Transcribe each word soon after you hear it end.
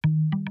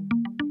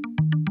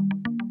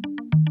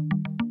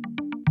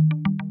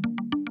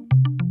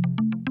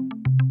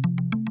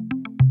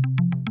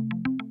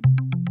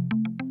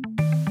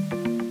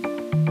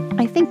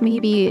think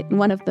maybe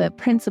one of the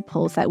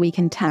principles that we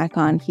can tack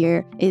on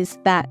here is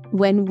that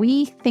when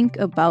we think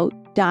about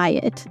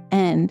diet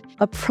and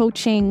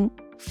approaching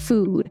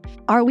food,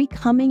 are we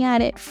coming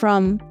at it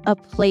from a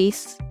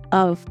place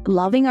of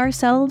loving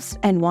ourselves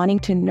and wanting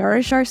to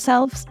nourish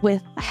ourselves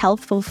with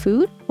healthful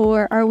food?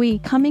 Or are we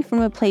coming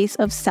from a place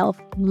of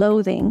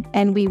self-loathing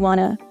and we want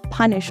to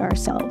punish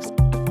ourselves?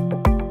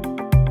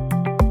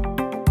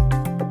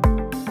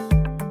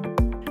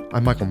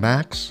 I'm Michael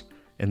Max,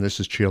 and this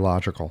is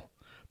Geological,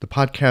 the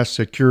podcast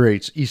that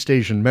curates East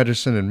Asian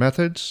medicine and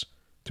methods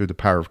through the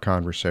power of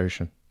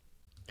conversation.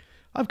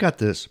 I've got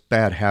this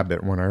bad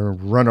habit when I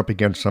run up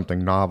against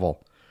something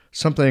novel,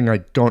 something I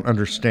don't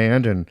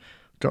understand and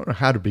don't know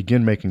how to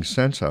begin making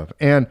sense of,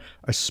 and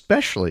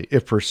especially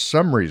if for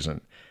some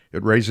reason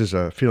it raises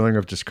a feeling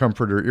of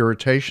discomfort or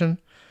irritation,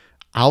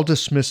 I'll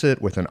dismiss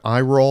it with an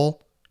eye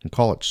roll and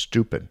call it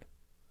stupid.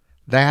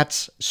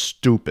 That's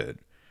stupid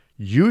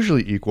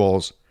usually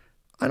equals,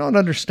 I don't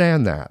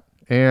understand that,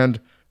 and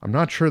I'm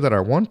not sure that I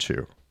want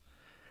to.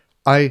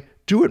 I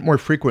do it more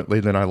frequently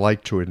than I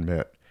like to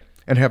admit,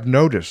 and have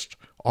noticed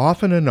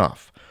often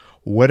enough,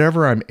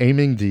 whatever I'm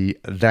aiming the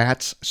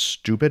 "that's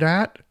stupid"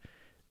 at,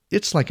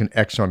 it's like an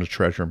X on a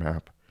treasure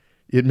map.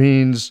 It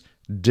means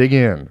dig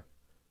in.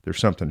 There's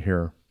something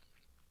here.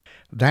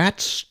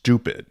 That's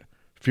stupid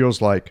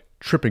feels like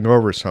tripping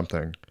over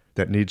something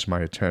that needs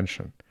my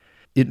attention.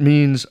 It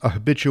means a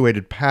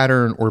habituated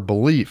pattern or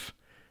belief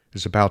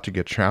is about to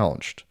get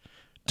challenged.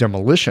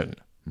 Demolition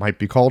might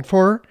be called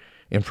for,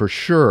 and for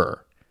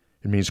sure,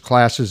 it means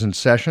class is in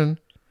session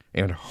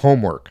and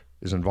homework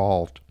is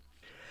involved.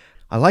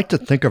 I like to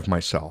think of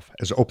myself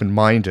as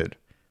open-minded,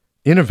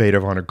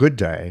 innovative on a good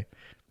day,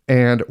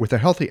 and with a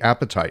healthy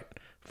appetite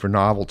for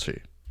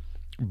novelty.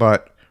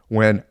 But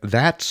when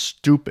that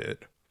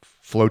stupid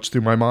floats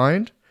through my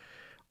mind,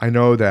 I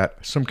know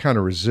that some kind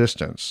of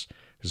resistance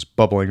is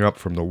bubbling up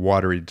from the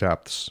watery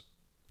depths.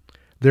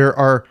 There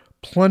are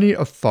plenty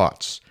of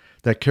thoughts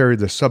that carry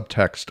the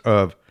subtext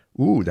of,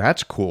 ooh,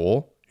 that's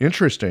cool,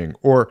 interesting,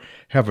 or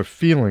have a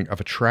feeling of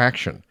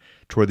attraction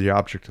toward the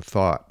object of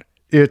thought.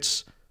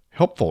 It's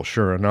helpful,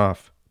 sure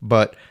enough,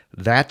 but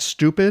that's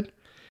stupid.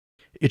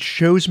 It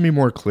shows me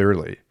more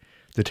clearly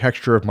the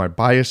texture of my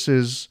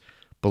biases,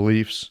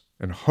 beliefs,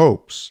 and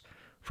hopes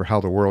for how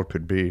the world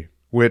could be,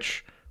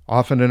 which,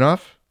 often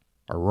enough,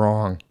 are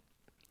wrong.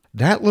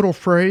 That little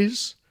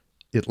phrase,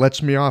 it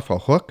lets me off a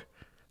hook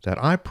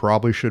that I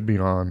probably should be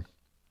on.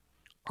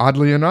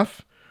 Oddly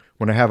enough,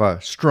 when I have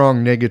a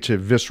strong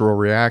negative visceral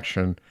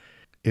reaction,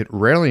 it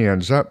rarely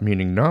ends up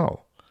meaning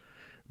no.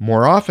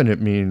 More often it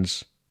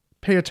means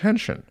pay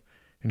attention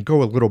and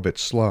go a little bit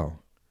slow.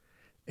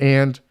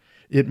 And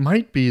it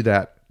might be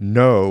that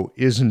no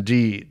is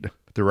indeed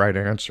the right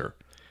answer.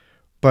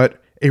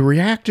 But a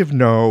reactive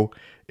no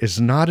is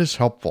not as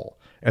helpful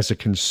as a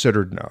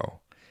considered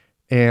no.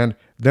 And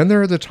then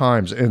there are the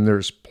times, and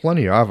there's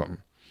plenty of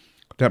them,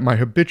 that my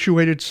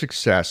habituated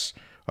success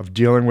of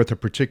dealing with a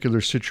particular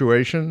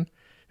situation,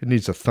 it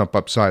needs a thump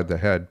upside the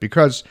head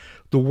because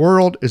the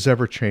world is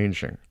ever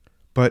changing.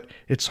 But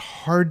it's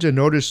hard to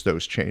notice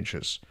those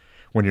changes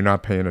when you're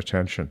not paying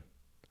attention.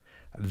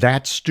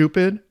 That's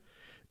stupid.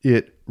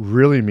 It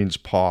really means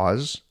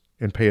pause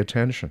and pay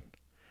attention.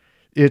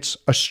 It's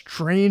a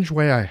strange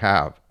way I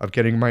have of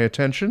getting my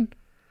attention,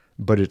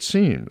 but it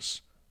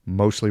seems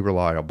mostly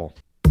reliable.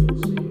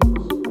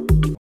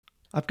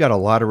 I've got a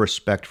lot of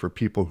respect for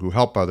people who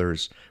help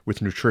others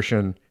with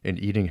nutrition and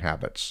eating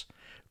habits.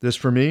 This,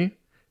 for me,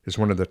 is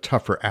one of the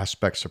tougher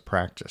aspects of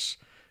practice,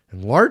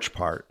 in large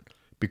part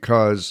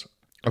because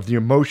of the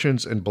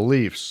emotions and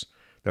beliefs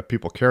that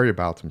people carry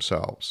about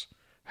themselves,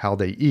 how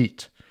they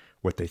eat,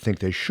 what they think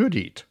they should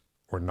eat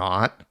or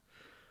not.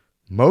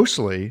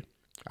 Mostly,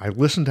 I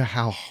listen to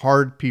how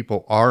hard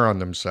people are on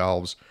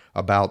themselves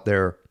about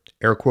their,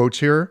 air quotes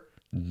here,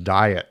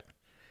 diet.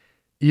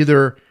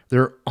 Either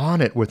they're on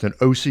it with an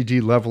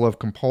OCD level of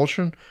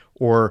compulsion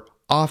or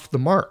off the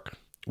mark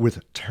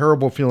with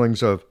terrible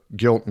feelings of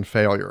guilt and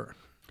failure.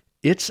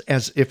 It's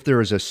as if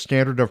there is a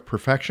standard of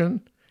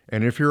perfection,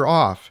 and if you're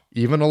off,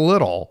 even a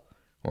little,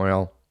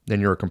 well,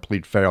 then you're a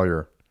complete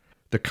failure.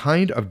 The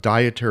kind of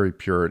dietary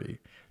purity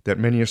that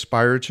many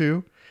aspire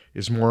to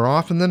is more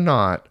often than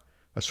not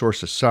a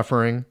source of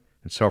suffering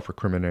and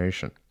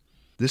self-recrimination.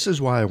 This is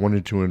why I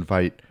wanted to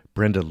invite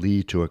Brenda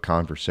Lee to a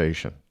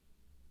conversation.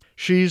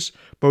 She's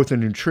both a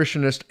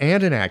nutritionist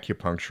and an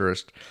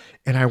acupuncturist,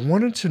 and I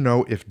wanted to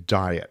know if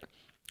diet,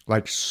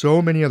 like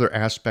so many other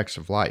aspects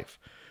of life,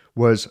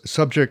 was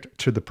subject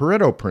to the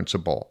Pareto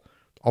principle,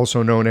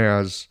 also known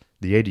as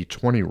the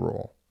 80-20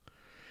 rule.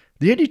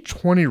 The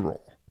 80-20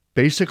 rule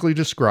basically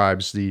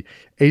describes the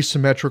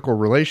asymmetrical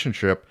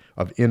relationship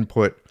of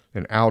input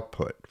and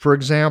output. For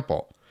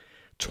example,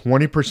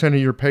 20%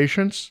 of your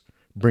patients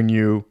bring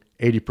you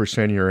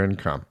 80% of your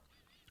income.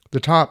 The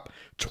top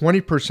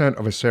 20%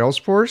 of a sales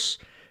force,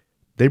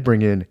 they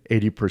bring in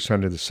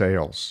 80% of the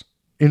sales.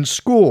 In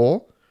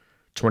school,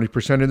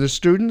 20% of the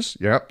students,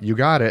 yep, you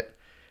got it,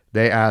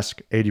 they ask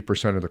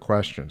 80% of the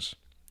questions.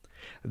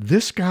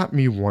 This got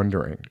me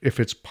wondering if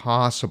it's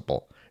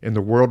possible in the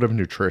world of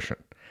nutrition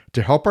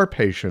to help our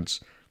patients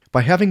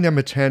by having them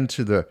attend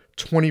to the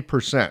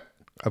 20%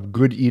 of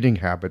good eating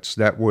habits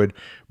that would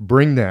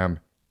bring them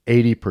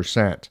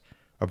 80%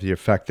 of the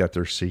effect that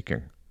they're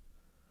seeking.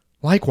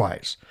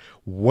 Likewise,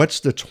 what's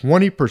the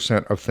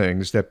 20% of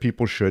things that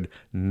people should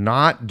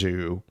not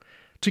do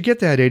to get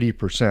that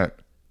 80%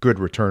 good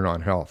return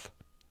on health?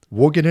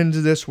 We'll get into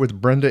this with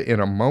Brenda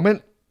in a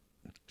moment.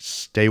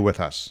 Stay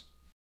with us.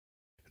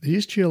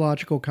 These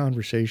Geological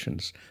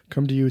Conversations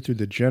come to you through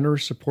the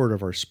generous support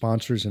of our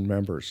sponsors and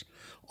members.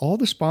 All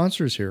the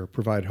sponsors here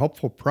provide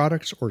helpful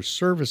products or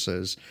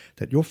services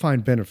that you'll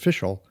find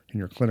beneficial in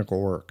your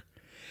clinical work.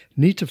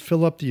 Need to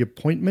fill up the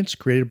appointments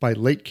created by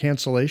late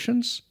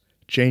cancellations?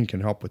 Jane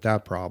can help with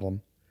that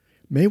problem.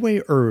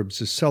 Mayway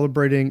Herbs is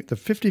celebrating the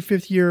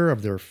 55th year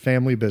of their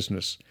family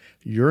business.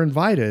 You're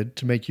invited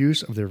to make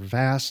use of their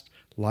vast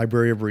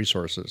library of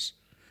resources.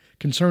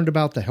 Concerned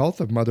about the health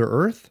of Mother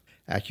Earth?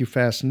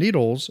 AccuFast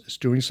Needles is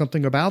doing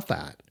something about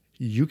that.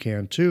 You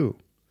can too.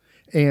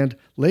 And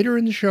later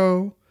in the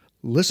show,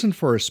 listen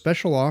for a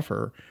special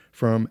offer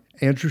from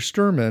Andrew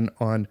Sturman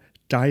on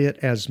diet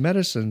as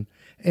medicine,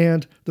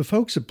 and the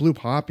folks at Blue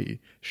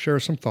Poppy share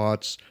some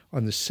thoughts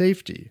on the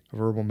safety of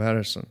herbal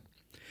medicine.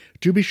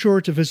 Do be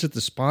sure to visit the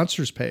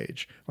sponsors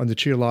page on the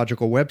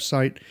Geological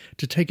website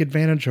to take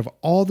advantage of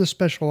all the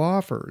special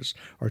offers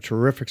our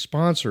terrific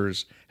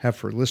sponsors have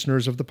for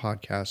listeners of the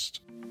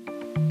podcast.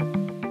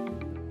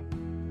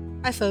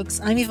 Hi folks,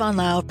 I'm Yvonne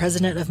Lau,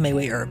 president of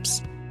Mayway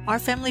Herbs. Our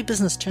family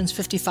business turns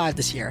 55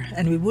 this year,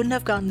 and we wouldn't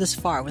have gotten this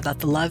far without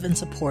the love and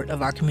support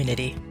of our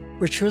community.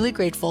 We're truly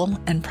grateful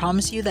and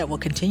promise you that we'll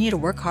continue to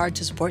work hard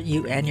to support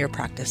you and your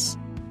practice.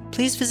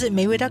 Please visit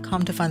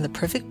Mayway.com to find the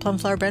perfect plum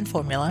flower brand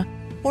formula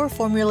or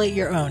formulate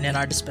your own in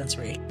our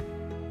dispensary.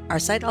 Our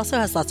site also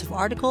has lots of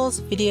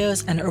articles,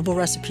 videos, and herbal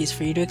recipes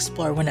for you to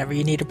explore whenever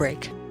you need a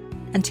break.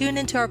 And tune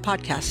into our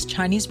podcast,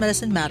 Chinese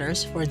Medicine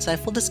Matters, for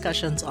insightful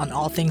discussions on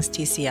all things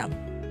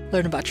TCM.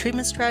 Learn about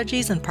treatment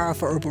strategies and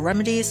powerful herbal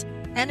remedies,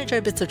 and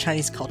enjoy bits of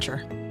Chinese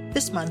culture.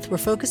 This month, we're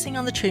focusing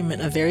on the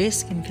treatment of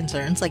various skin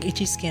concerns like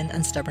itchy skin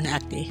and stubborn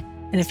acne.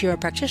 And if you're a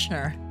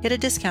practitioner, get a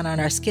discount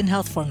on our skin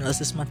health formulas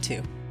this month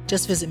too.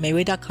 Just visit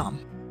Mayway.com.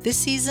 This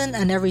season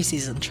and every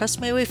season, trust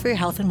Mayway for your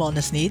health and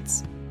wellness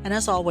needs. And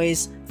as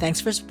always,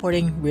 thanks for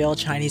supporting real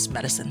Chinese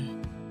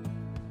medicine.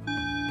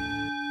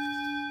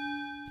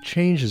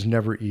 Change is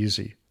never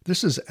easy.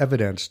 This is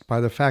evidenced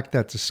by the fact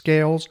that the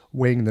scales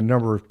weighing the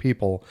number of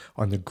people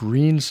on the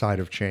green side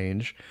of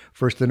change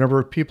versus the number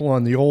of people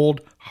on the old,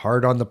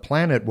 hard on the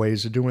planet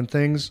ways of doing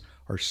things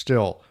are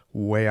still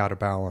way out of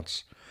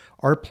balance.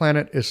 Our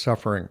planet is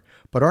suffering,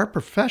 but our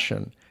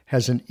profession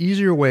has an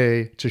easier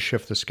way to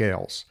shift the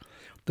scales.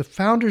 The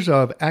founders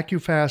of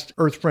AccuFast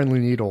Earth-Friendly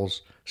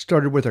Needles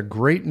started with a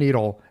great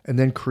needle and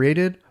then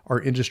created our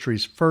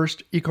industry's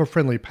first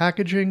eco-friendly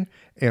packaging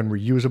and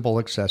reusable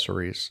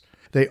accessories.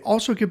 They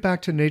also give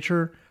back to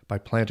nature by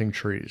planting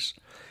trees.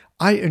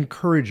 I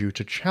encourage you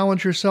to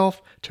challenge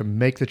yourself to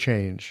make the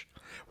change.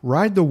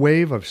 Ride the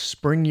wave of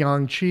spring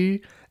yang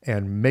qi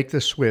and make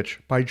the switch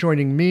by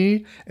joining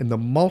me and the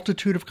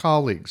multitude of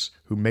colleagues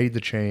who made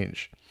the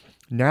change.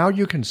 Now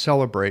you can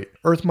celebrate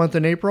Earth Month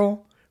in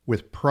April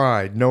with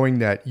pride, knowing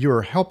that you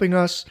are helping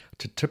us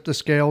to tip the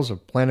scales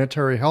of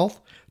planetary health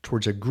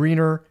towards a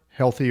greener,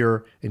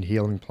 healthier, and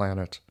healing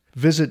planet.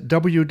 Visit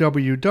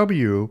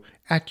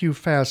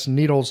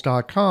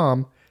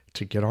www.accufastneedles.com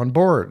to get on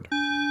board.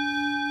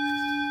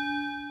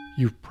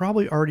 You've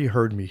probably already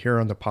heard me here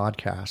on the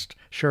podcast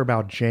share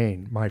about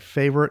Jane, my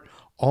favorite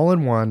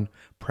all-in-one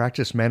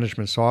practice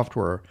management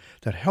software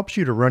that helps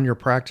you to run your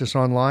practice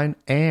online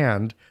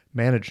and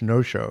manage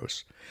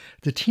no-shows.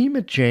 The team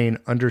at Jane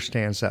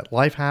understands that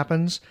life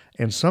happens,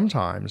 and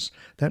sometimes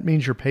that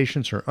means your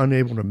patients are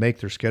unable to make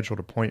their scheduled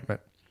appointment.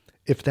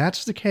 If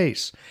that's the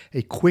case,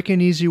 a quick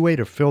and easy way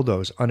to fill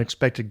those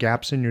unexpected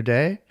gaps in your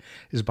day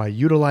is by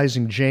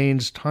utilizing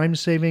Jane's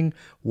time-saving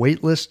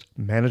waitlist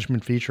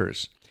management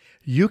features.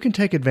 You can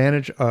take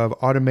advantage of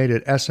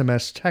automated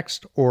SMS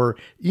text or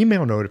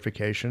email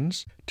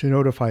notifications to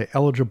notify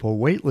eligible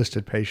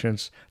waitlisted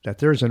patients that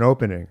there's an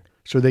opening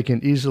so they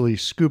can easily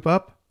scoop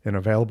up an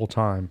available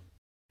time.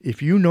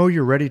 If you know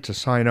you're ready to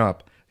sign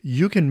up,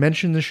 you can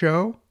mention the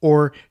show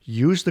or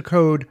use the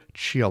code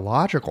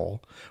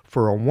Geological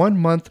for a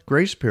 1-month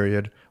grace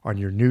period on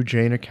your new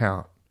Jane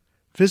account.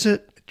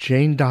 Visit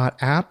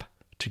jane.app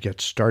to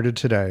get started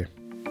today.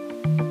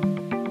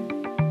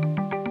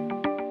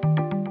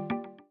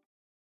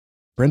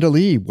 Brenda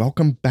Lee,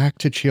 welcome back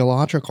to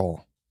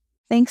Geological.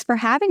 Thanks for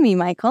having me,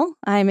 Michael.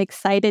 I'm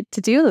excited to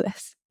do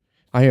this.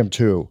 I am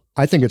too.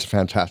 I think it's a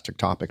fantastic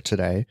topic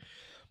today.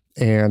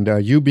 And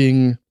you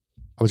being,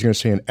 I was going to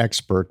say an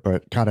expert,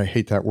 but God, I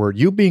hate that word.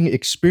 You being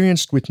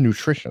experienced with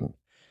nutrition,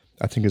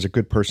 I think is a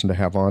good person to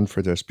have on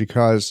for this,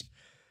 because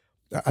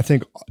I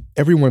think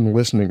everyone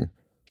listening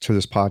to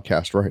this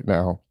podcast right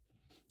now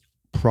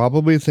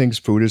probably thinks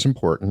food is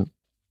important,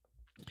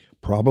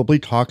 probably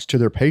talks to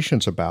their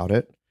patients about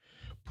it,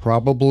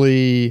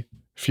 probably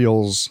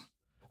feels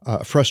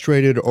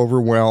frustrated,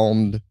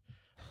 overwhelmed,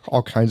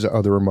 all kinds of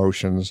other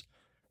emotions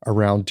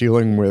around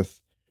dealing with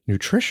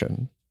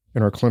nutrition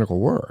in our clinical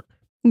work.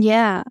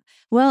 Yeah.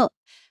 Well,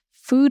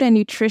 food and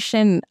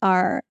nutrition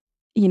are,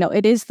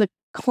 it is the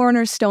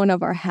cornerstone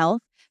of our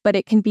health, but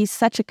it can be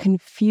such a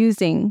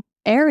confusing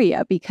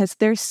area because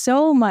there's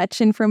so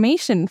much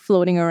information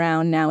floating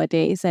around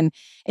nowadays, and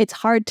it's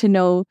hard to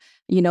know,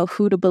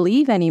 who to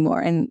believe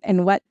anymore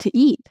and what to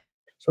eat.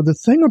 So the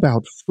thing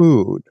about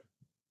food,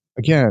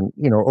 again,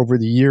 over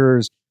the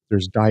years,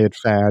 there's diet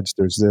fads,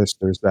 there's this,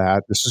 there's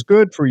that. This is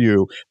good for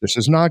you. This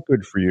is not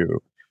good for you.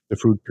 The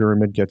food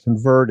pyramid gets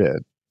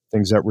inverted.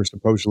 Things that were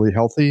supposedly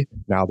healthy,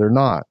 now they're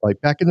not. Like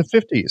back in the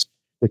 50s,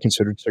 they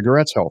considered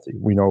cigarettes healthy.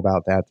 We know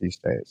about that these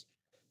days.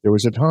 There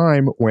was a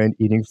time when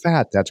eating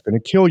fat, that's going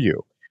to kill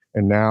you.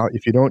 And now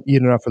if you don't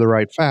eat enough of the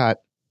right fat,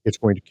 it's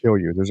going to kill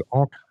you. There's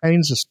all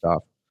kinds of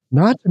stuff,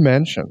 not to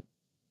mention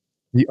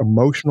the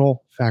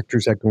emotional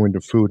factors that go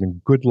into food,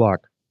 and good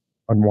luck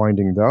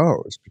unwinding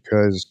those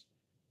because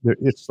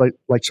it's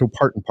like so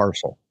part and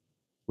parcel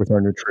with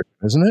our nutrition,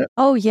 isn't it?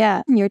 Oh,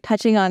 yeah. You're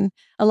touching on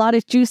a lot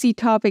of juicy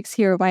topics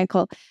here,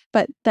 Michael.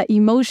 But the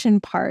emotion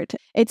part,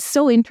 it's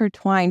so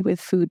intertwined with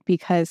food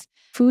because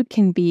food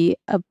can be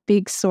a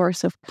big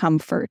source of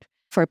comfort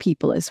for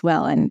people as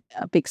well, and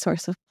a big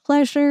source of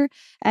pleasure.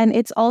 And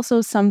it's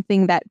also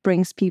something that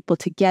brings people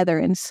together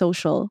in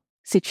social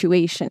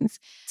situations.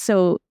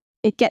 So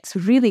it gets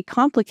really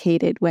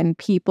complicated when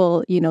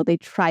people, they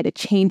try to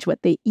change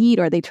what they eat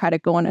or they try to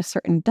go on a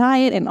certain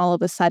diet, and all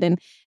of a sudden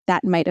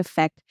that might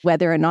affect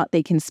whether or not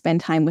they can spend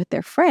time with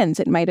their friends.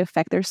 It might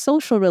affect their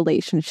social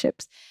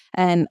relationships.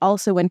 And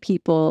also when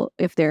people,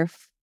 if they're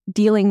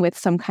dealing with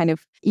some kind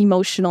of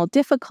emotional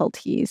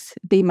difficulties,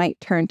 they might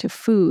turn to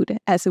food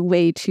as a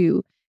way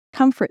to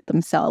comfort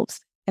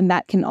themselves. And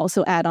that can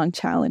also add on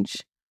challenge.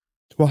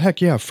 Well,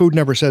 heck yeah, food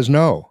never says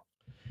no.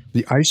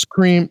 The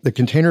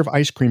container of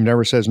ice cream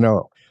never says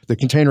no. The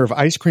container of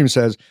ice cream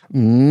says,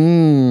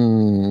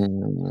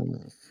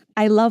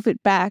 I love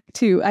it back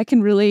too. I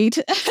can relate.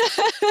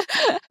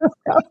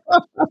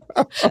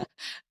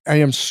 I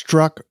am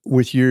struck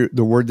with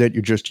the word that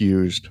you just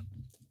used,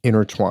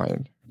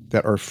 intertwined,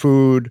 that our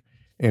food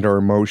and our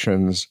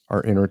emotions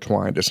are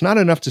intertwined. It's not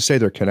enough to say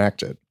they're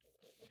connected,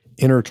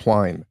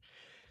 intertwined.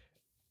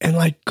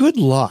 And good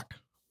luck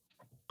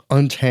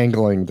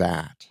untangling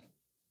that,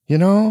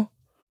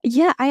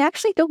 Yeah, I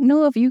actually don't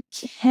know if you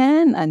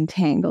can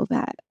untangle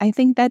that. I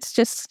think that's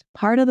just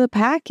part of the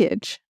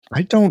package.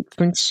 I don't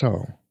think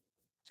so.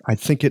 I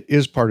think it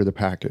is part of the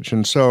package.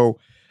 And so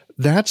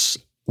that's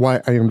why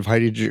I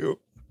invited you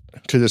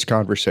to this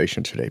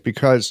conversation today,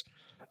 because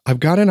I've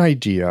got an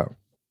idea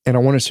and I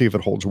want to see if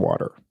it holds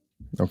water.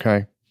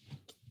 Okay.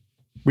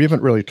 We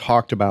haven't really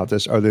talked about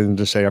this other than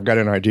to say, I've got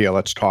an idea,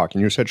 let's talk.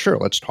 And you said, sure,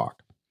 let's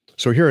talk.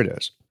 So here it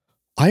is.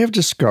 I have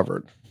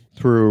discovered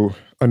through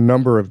a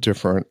number of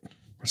different,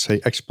 let's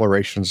say,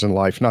 explorations in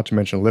life, not to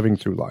mention living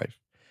through life,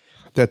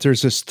 that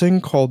there's this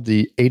thing called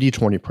the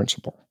 80-20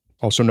 principle,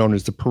 also known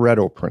as the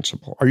Pareto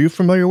principle. Are you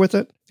familiar with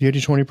it, the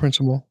 80-20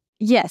 principle?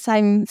 Yes,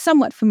 I'm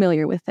somewhat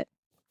familiar with it.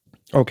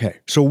 Okay,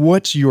 so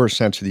what's your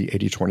sense of the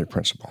 80-20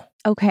 principle?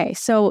 Okay,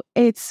 so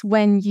it's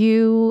when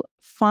you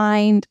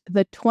find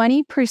the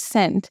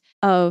 20%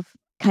 of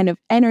kind of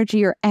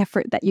energy or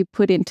effort that you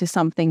put into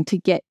something to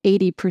get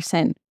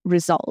 80%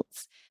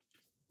 results.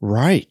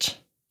 Right.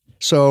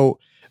 So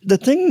the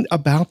thing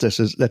about this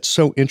is that's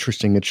so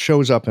interesting. It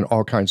shows up in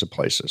all kinds of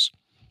places.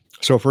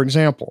 So for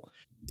example,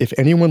 if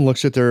anyone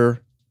looks at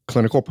their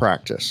clinical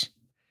practice,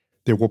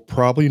 they will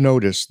probably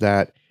notice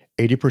that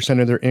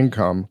 80% of their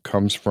income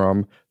comes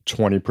from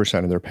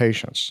 20% of their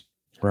patients,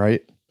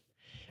 right?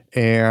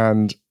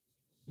 And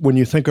when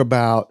you think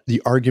about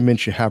the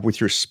arguments you have with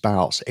your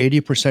spouse,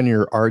 80% of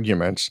your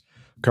arguments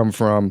come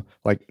from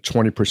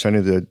 20%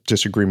 of the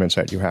disagreements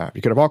that you have.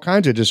 You could have all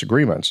kinds of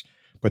disagreements,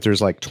 but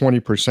there's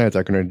 20% that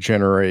are going to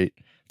generate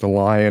the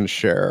lion's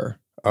share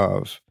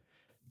of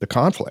the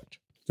conflict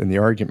and the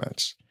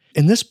arguments.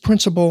 And this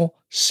principle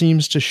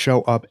seems to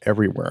show up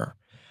everywhere.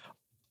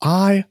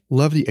 I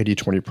love the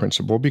 80-20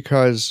 principle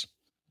because,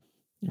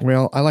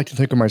 well, I like to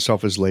think of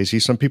myself as lazy.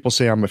 Some people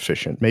say I'm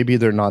efficient. Maybe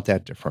they're not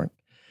that different.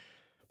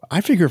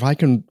 I figure if I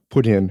can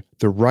put in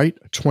the right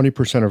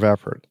 20% of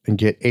effort and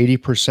get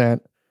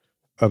 80%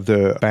 of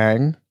the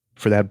bang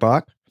for that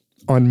buck,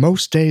 on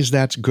most days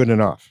that's good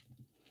enough.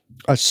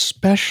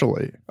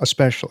 Especially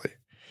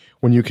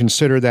when you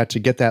consider that to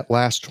get that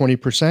last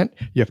 20%,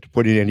 you have to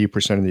put in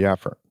 80% of the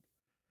effort.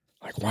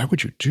 Why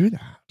would you do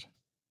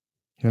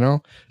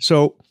that?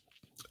 So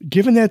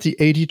given that the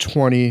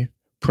 80-20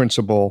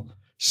 principle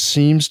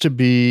seems to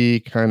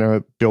be kind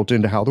of built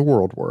into how the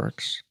world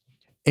works,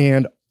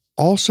 and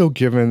also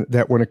given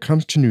that when it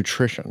comes to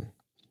nutrition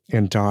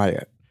and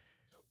diet,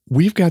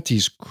 we've got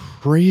these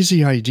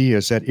crazy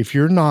ideas that if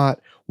you're not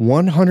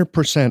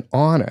 100%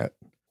 on it,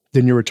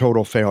 then you're a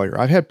total failure.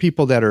 I've had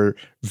people that are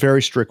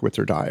very strict with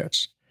their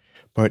diets,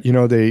 but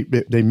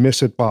they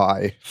miss it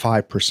by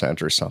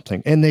 5% or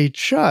something. And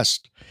it's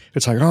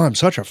like, oh, I'm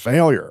such a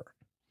failure,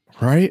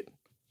 right?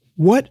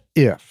 What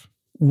if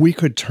we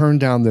could turn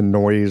down the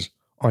noise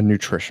on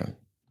nutrition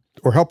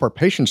or help our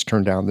patients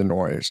turn down the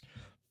noise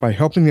by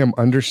helping them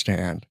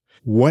understand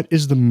what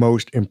is the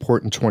most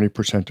important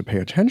 20% to pay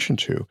attention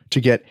to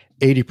get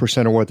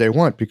 80% of what they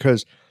want.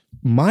 Because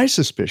my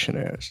suspicion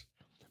is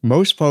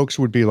most folks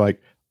would be like,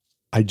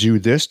 I do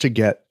this to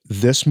get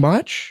this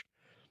much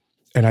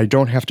and I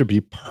don't have to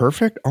be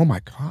perfect. Oh my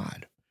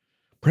God.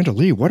 Brenda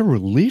Lee, what a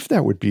relief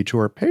that would be to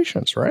our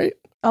patients, right?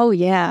 Oh,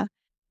 yeah.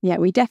 Yeah,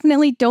 we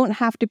definitely don't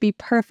have to be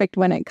perfect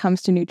when it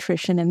comes to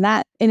nutrition. And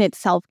that in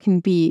itself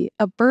can be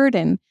a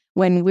burden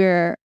when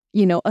we're,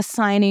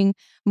 assigning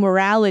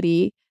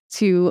morality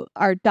to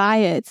our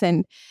diets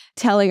and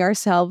telling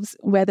ourselves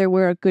whether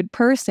we're a good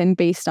person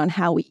based on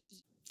how we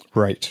eat.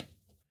 Right.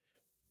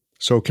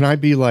 So can I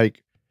be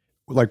like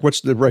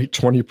what's the right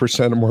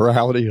 20% of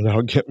morality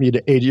that'll get me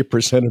to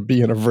 80% of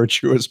being a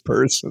virtuous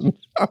person?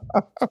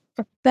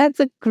 That's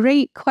a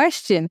great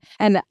question.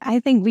 And I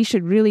think we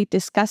should really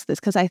discuss this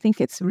because I think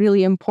it's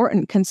really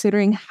important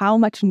considering how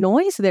much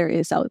noise there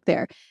is out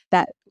there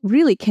that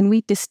really, can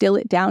we distill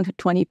it down to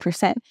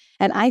 20%?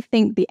 And I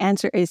think the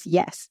answer is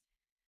yes.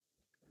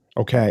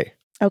 Okay.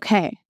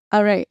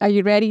 All right. Are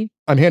you ready?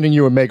 I'm handing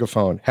you a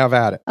megaphone. Have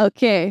at it.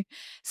 Okay.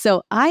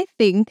 So I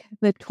think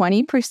the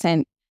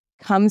 20%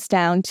 comes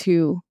down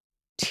to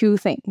two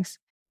things.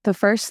 The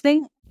first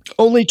thing.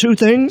 Only two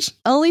things?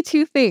 Only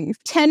two things,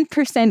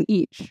 10%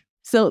 each.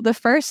 So the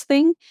first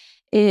thing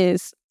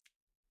is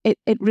it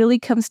really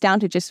comes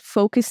down to just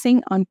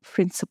focusing on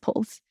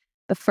principles.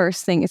 The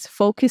first thing is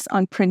focus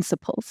on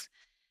principles.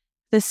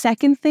 The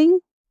second thing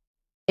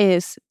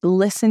is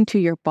listen to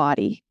your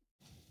body.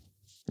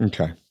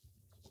 Okay.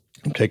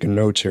 I'm taking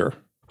notes here.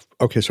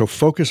 Okay, so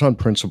focus on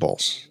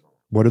principles.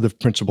 What are the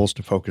principles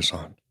to focus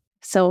on?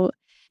 So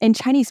in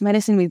Chinese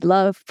medicine, we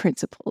love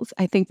principles.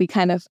 I think we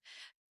kind of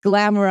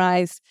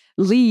glamorize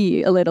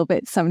Li a little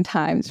bit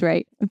sometimes,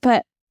 right?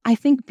 But I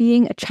think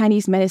being a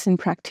Chinese medicine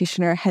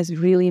practitioner has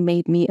really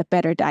made me a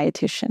better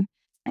dietitian.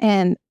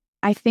 And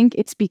I think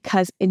it's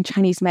because in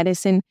Chinese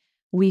medicine,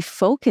 we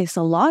focus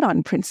a lot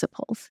on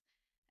principles.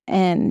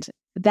 And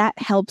that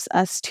helps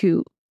us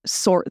to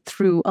sort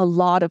through a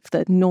lot of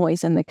the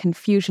noise and the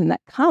confusion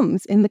that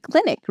comes in the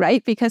clinic,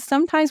 right? Because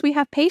sometimes we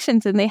have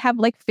patients and they have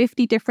like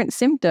 50 different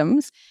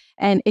symptoms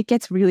and it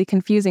gets really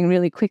confusing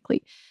really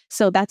quickly.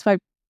 So that's why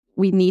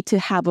we need to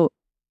have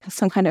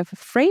some kind of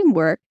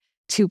framework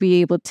to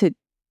be able to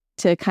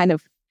kind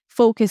of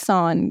focus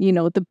on,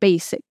 the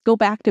basics, go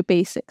back to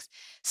basics.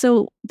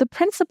 So the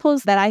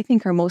principles that I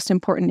think are most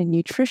important in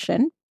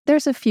nutrition,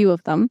 there's a few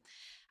of them.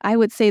 I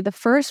would say the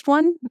first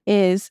one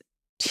is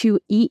to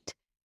eat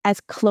as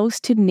close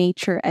to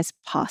nature as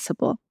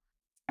possible.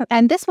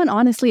 And this one,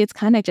 honestly, it's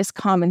kind of just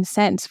common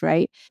sense,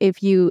 right?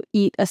 If you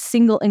eat a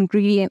single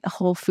ingredient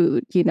whole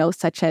food,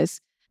 such as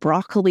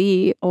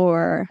broccoli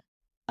or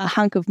a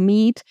hunk of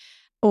meat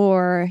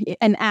or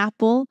an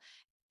apple,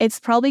 it's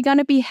probably going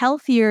to be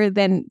healthier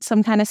than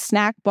some kind of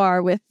snack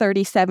bar with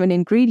 37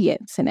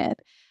 ingredients in it.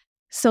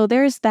 So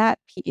there's that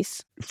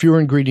piece. Fewer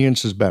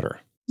ingredients is better.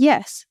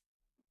 Yes,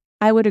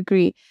 I would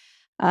agree.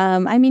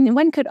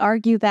 One could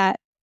argue that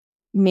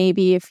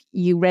maybe if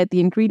you read the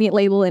ingredient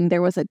label and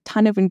there was a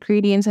ton of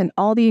ingredients and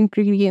all the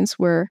ingredients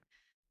were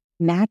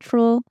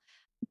natural.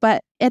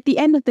 But at the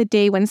end of the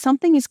day, when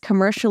something is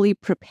commercially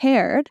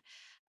prepared,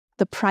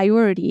 the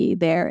priority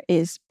there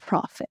is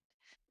profit.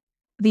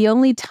 The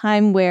only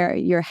time where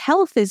your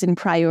health is in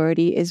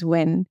priority is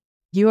when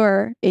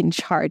you're in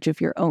charge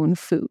of your own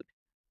food.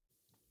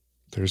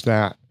 There's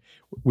that.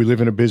 We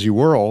live in a busy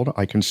world.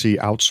 I can see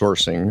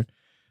outsourcing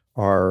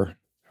our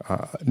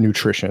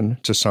nutrition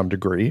to some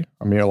degree.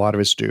 I mean, a lot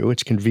of us do.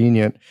 It's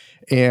convenient.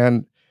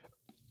 And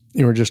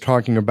we're just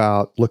talking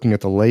about looking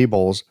at the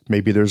labels.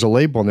 Maybe there's a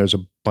label and there's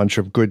a bunch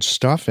of good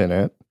stuff in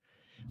it.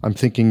 I'm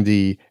thinking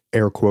the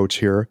air quotes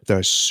here, the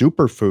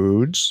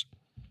superfoods,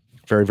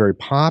 very, very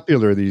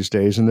popular these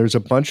days. And there's a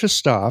bunch of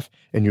stuff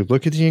and you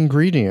look at the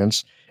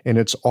ingredients and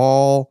it's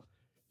all,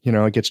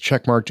 it gets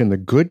checkmarked in the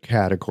good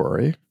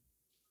category.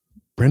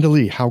 Brenda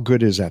Lee, how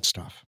good is that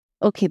stuff?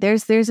 Okay,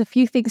 there's a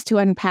few things to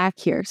unpack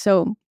here.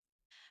 So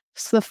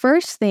the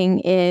first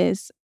thing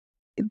is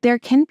there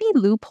can be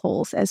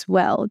loopholes as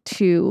well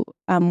to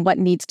what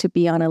needs to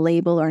be on a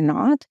label or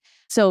not.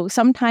 So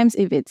sometimes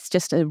if it's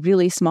just a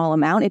really small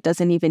amount, it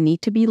doesn't even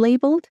need to be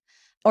labeled.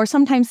 Or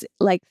sometimes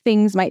like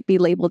things might be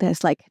labeled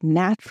as like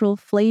natural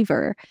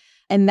flavor,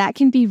 and that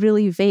can be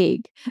really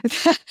vague.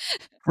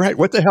 Right.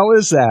 What the hell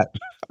is that?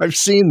 I've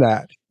seen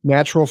that.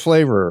 Natural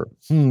flavor.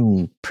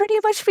 Pretty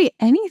much be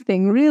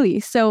anything, really.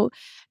 So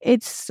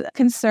it's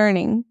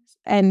concerning.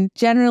 And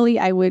generally,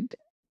 I would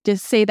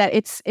just say that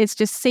it's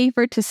just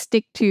safer to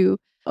stick to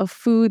a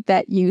food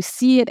that you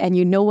see it and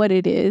you know what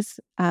it is,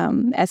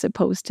 as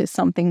opposed to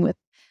something with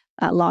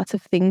lots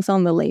of things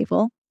on the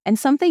label. And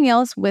something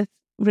else with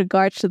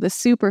regards to the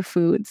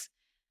superfoods,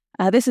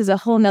 this is a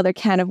whole nother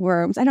can of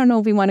worms. I don't know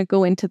if we want to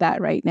go into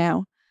that right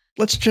now.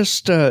 Let's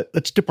just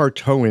let's dip our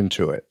toe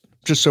into it,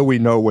 just so we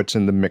know what's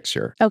in the mix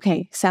here.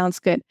 Okay, sounds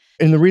good.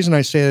 And the reason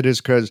I say that is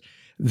because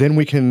then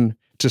we can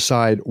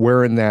decide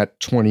where in that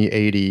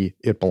 20/80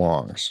 it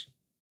belongs?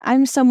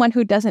 I'm someone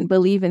who doesn't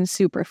believe in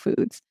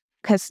superfoods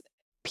because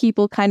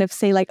people kind of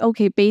say like,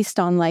 okay, based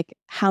on like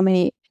how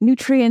many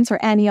nutrients or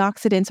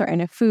antioxidants are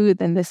in a food,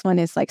 then this one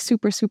is like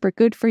super, super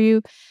good for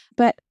you.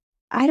 But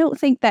I don't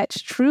think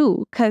that's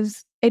true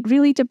because it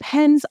really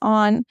depends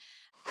on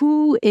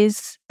who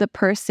is the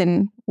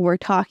person we're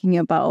talking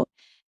about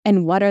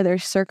and what are their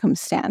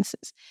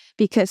circumstances.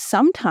 Because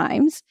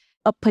sometimes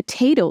a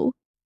potato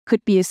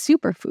could be a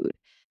superfood.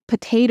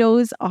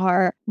 Potatoes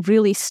are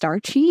really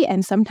starchy,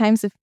 and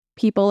sometimes if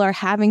people are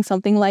having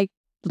something like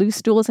loose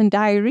stools and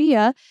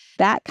diarrhea,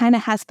 that kind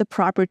of has the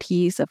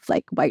properties of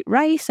like white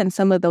rice and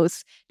some of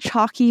those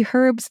chalky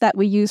herbs that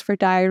we use for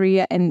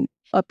diarrhea. And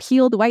a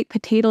peeled white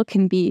potato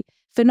can be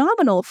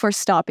phenomenal for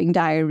stopping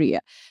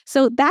diarrhea.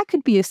 So that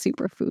could be a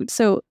superfood.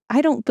 So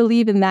I don't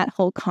believe in that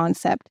whole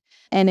concept.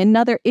 And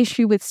another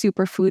issue with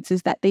superfoods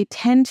is that they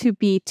tend to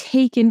be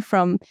taken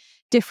from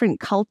different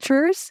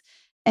cultures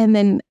and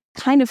then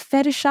kind of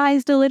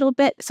fetishized a little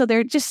bit. So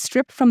they're just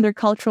stripped from their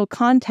cultural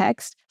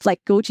context, like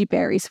goji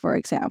berries, for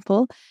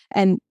example,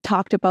 and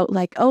talked about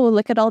like, oh,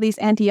 look at all these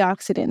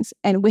antioxidants,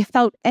 and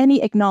without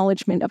any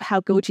acknowledgement of how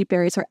goji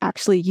berries are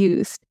actually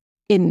used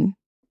in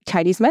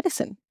Chinese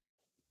medicine.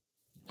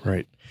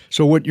 Right.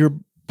 So what you're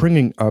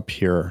bringing up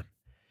here,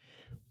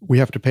 we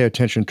have to pay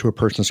attention to a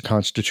person's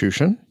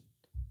constitution.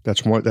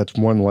 That's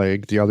one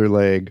leg. The other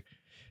leg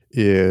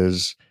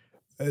is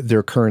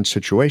their current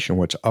situation,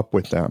 what's up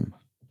with them.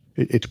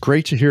 It's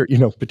great to hear,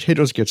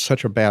 potatoes get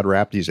such a bad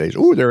rap these days.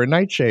 Ooh, they're a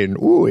nightshade.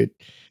 Ooh,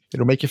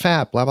 it'll make you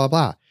fat, blah, blah,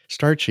 blah.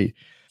 Starchy.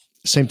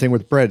 Same thing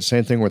with bread.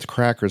 Same thing with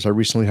crackers. I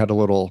recently had a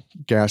little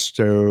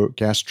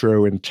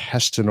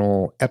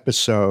gastrointestinal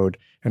episode,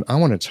 and I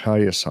want to tell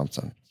you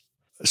something.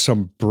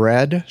 Some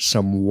bread,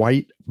 some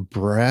white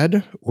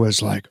bread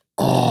was like,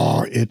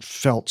 oh, it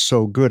felt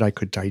so good. I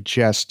could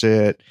digest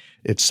it.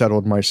 It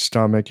settled my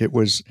stomach. It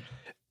was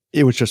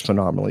just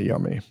phenomenally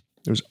yummy.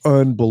 It was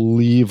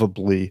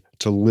unbelievably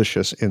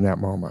delicious in that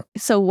moment.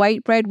 So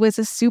white bread was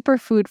a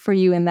superfood for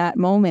you in that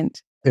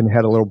moment. And it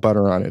had a little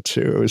butter on it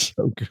too. It was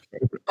so good.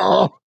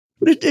 Oh,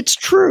 but it's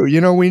true.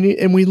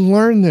 We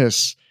learn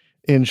this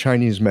in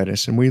Chinese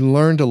medicine. We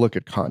learn to look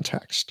at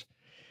context.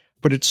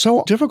 But it's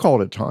so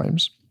difficult at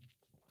times.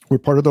 We're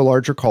part of the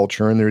larger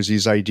culture, and there's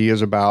these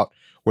ideas about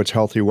what's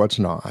healthy, what's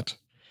not.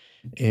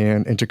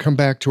 And to come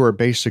back to our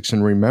basics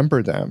and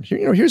remember them.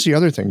 Here's the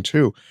other thing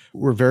too.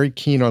 We're very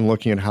keen on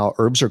looking at how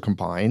herbs are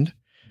combined.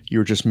 You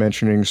were just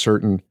mentioning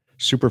certain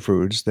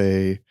superfoods.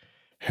 They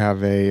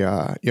have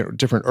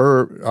different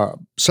herb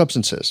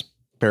substances,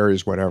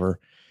 berries, whatever,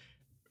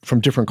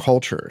 from different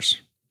cultures.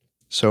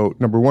 So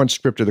number one,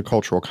 stripped of the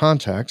cultural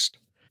context.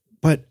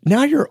 But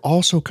now you're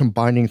also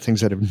combining things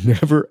that have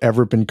never,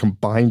 ever been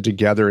combined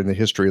together in the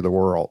history of the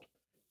world.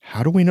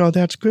 How do we know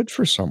that's good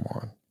for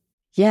someone?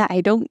 Yeah,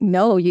 I don't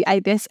know. I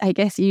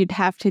guess you'd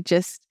have to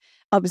just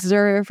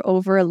observe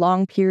over a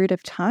long period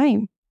of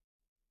time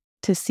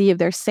to see if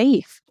they're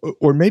safe.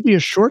 Or maybe a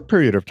short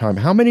period of time.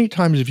 How many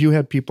times have you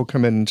had people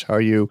come in and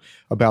tell you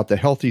about the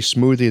healthy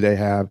smoothie they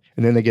have,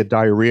 and then they get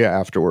diarrhea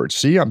afterwards?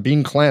 See, I'm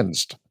being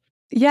cleansed.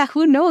 Yeah,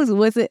 who knows?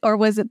 Was it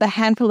the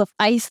handful of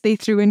ice they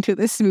threw into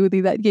the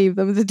smoothie that gave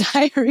them the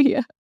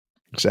diarrhea?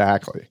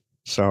 Exactly.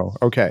 So,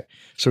 okay.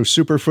 So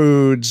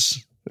superfoods.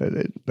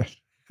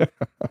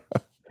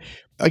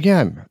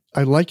 Again,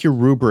 I like your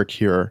rubric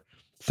here,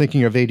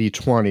 thinking of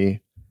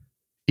 80-20,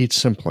 eat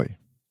simply.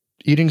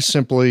 Eating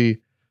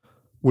simply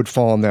would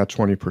fall in that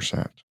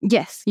 20%.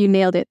 Yes, you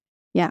nailed it.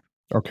 Yeah.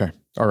 Okay.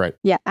 All right.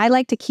 Yeah, I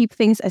like to keep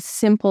things as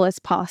simple as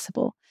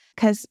possible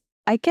because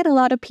I get a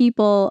lot of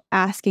people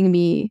asking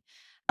me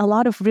a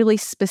lot of really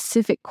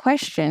specific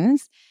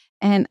questions,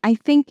 and I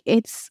think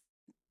it's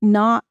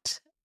not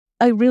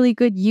a really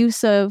good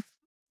use of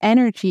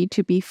energy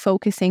to be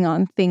focusing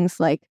on things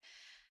like,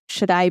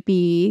 should I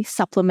be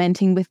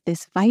supplementing with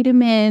this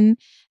vitamin?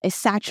 Is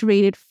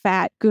saturated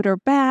fat good or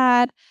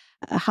bad?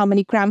 How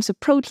many grams of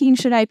protein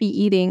should I be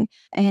eating?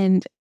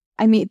 And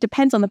I mean, it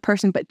depends on the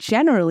person, but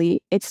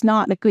generally, it's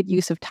not a good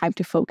use of time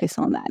to focus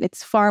on that.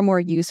 It's far more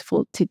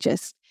useful to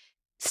just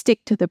stick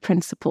to the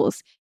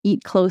principles,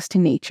 eat close to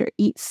nature,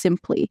 eat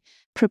simply,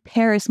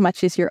 prepare as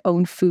much as your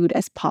own food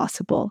as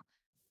possible.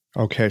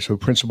 Okay, so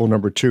principle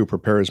number 2,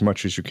 prepare as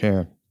much as you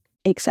can.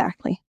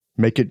 Exactly.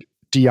 Make it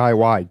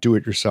DIY, do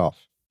it yourself.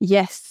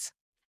 Yes.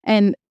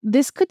 And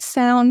this could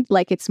sound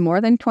like it's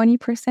more than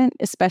 20%,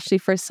 especially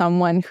for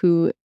someone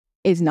who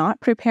is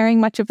not preparing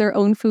much of their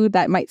own food.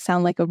 That might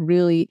sound like a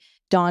really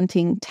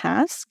daunting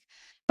task.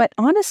 But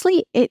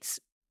honestly,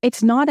 it's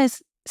not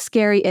as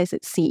scary as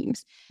it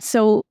seems.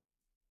 So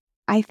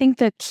I think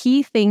the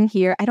key thing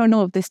here, I don't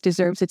know if this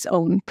deserves its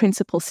own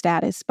principle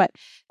status, but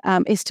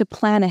is to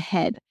plan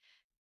ahead,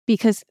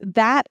 because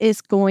that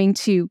is going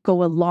to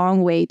go a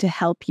long way to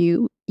help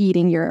you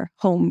eating your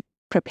home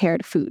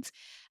prepared foods.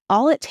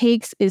 All it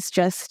takes is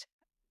just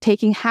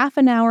taking half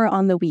an hour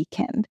on the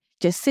weekend.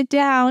 Just sit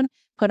down,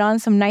 put on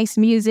some nice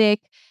music,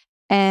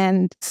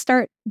 and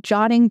start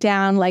jotting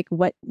down like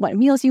what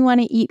meals you want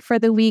to eat for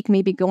the week.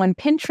 Maybe go on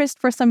Pinterest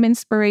for some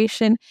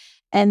inspiration,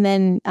 and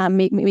then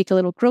make a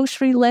little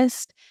grocery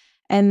list.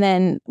 And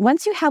then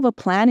once you have a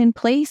plan in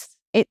place,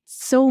 it's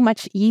so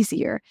much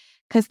easier,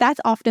 because that's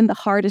often the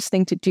hardest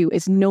thing to do,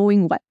 is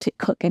knowing what to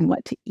cook and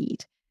what to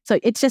eat. So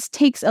it just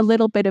takes a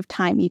little bit of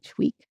time each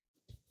week.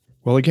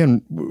 Well,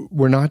 again,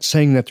 we're not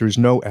saying that there's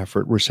no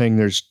effort. We're saying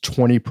there's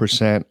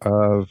 20%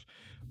 of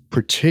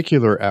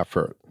particular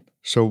effort.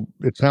 So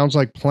it sounds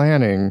like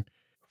planning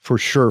for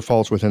sure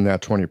falls within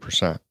that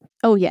 20%.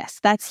 Oh, yes,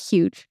 that's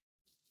huge.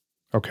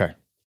 Okay.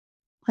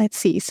 Let's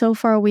see. So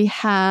far we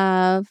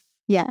have,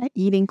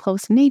 eating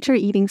close to nature,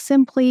 eating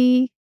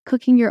simply,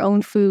 cooking your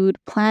own food,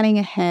 planning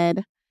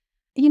ahead.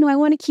 I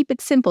want to keep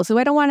it simple, so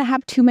I don't want to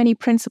have too many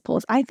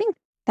principles. I think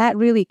that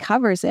really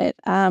covers it.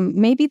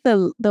 Maybe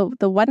the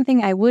one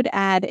thing I would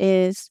add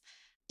is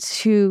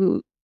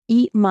to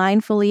eat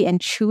mindfully and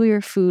chew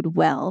your food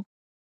well.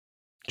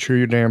 Chew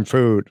your damn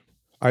food.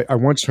 I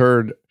once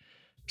heard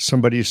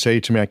somebody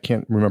say to me, I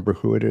can't remember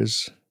who it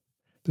is.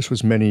 This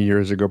was many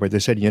years ago, but they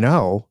said,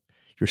 your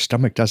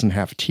stomach doesn't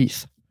have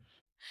teeth.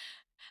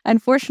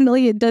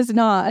 Unfortunately, it does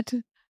not.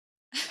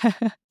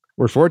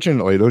 Or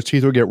fortunately, those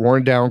teeth will get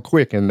worn down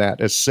quick in that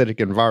acidic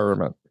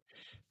environment.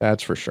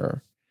 That's for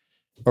sure.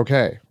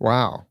 Okay.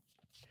 Wow.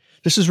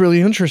 This is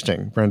really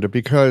interesting, Brenda,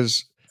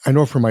 because I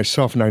know for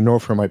myself and I know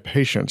for my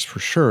patients for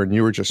sure, and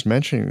you were just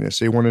mentioning this,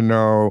 they want to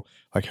know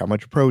like how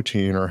much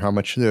protein or how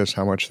much this,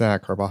 how much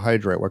that,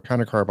 carbohydrate, what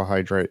kind of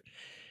carbohydrate.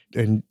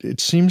 And it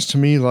seems to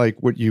me like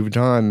what you've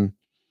done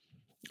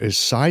is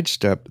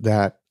sidestep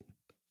that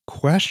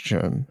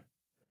question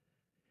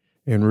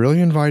and really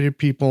invited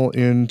people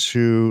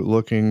into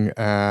looking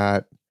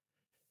at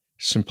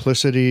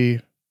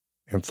simplicity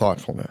and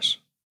thoughtfulness.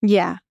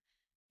 Yeah,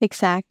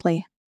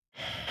 exactly.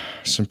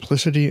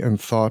 Simplicity and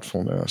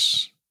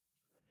thoughtfulness.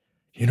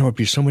 It'd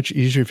be so much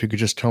easier if you could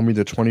just tell me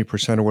the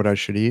 20% of what I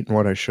should eat and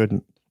what I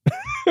shouldn't.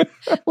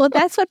 Well,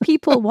 that's what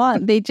people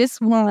want. They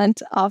just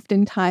want,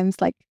 oftentimes,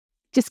 like,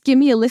 just give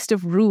me a list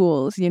of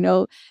rules,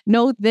 no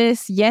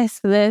this, yes,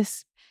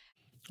 this.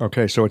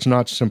 Okay, so it's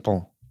not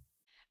simple.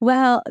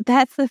 Well,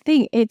 that's the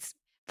thing.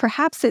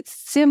 Perhaps it's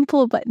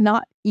simple, but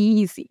not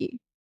easy.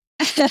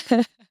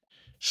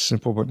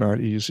 Simple, but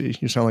not easy.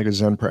 You sound like a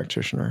Zen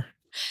practitioner.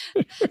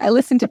 I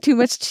listen to too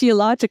much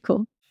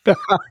Theological.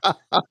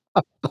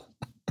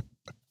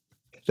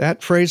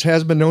 That phrase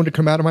has been known to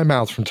come out of my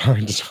mouth from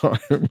time to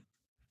time.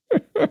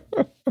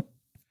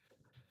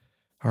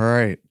 All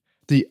right.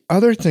 The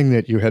other thing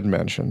that you had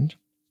mentioned,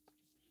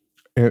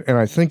 and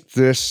I think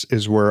this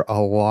is where a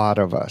lot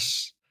of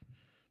us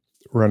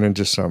run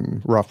into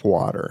some rough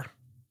water,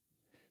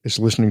 is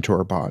listening to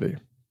our body.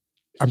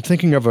 I'm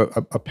thinking of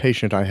a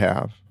patient I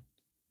have,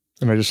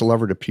 and I just love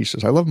her to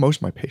pieces. I love most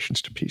of my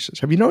patients to pieces.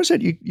 Have you noticed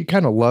that you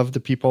kind of love the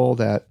people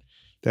that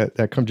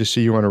come to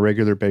see you on a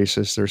regular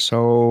basis? They're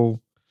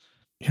so,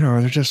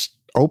 they're just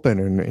open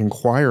and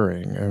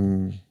inquiring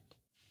and,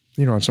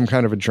 on some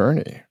kind of a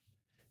journey.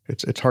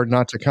 It's hard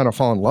not to kind of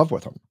fall in love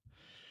with them,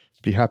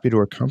 be happy to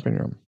accompany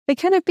them. They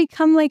kind of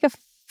become like a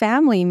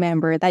family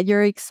member that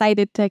you're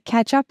excited to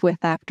catch up with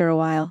after a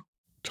while.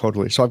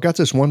 Totally. So I've got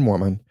this one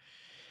woman,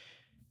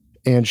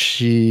 and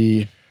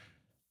she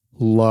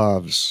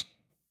loves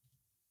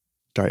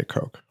Diet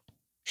Coke.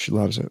 She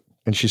loves it.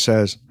 And she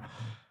says,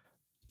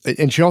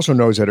 and she also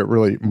knows that it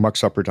really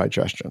mucks up her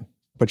digestion.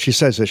 But she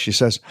says this, she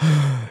says,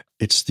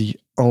 it's the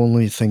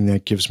only thing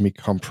that gives me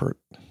comfort.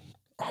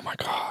 Oh my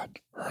God,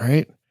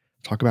 right?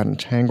 Talk about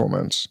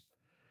entanglements.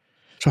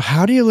 So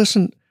how do you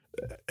listen?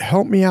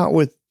 Help me out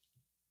with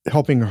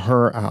helping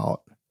her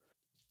out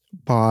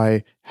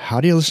by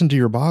how do you listen to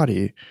your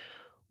body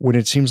when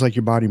it seems like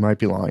your body might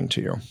be lying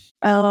to you?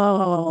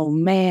 Oh,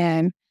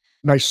 man.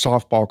 Nice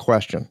softball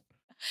question.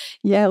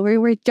 Yeah,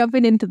 we're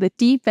jumping into the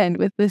deep end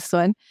with this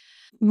one.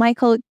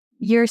 Michael,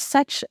 you're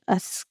such a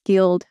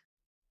skilled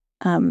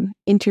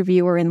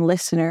interviewer and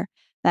listener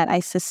that I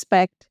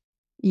suspect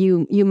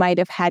you might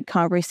have had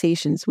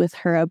conversations with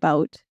her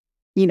about,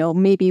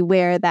 maybe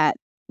where that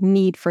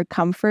need for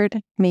comfort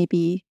may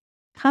be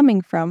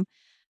coming from.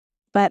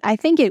 But I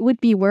think it would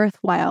be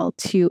worthwhile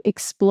to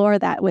explore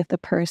that with the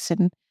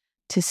person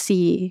to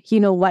see,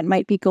 what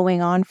might be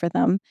going on for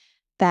them,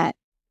 that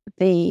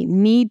they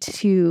need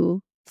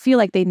to feel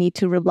like they need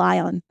to rely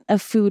on a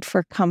food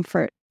for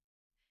comfort.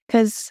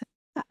 Because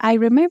I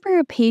remember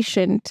a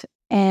patient,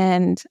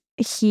 and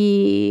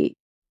he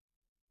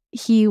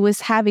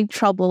was having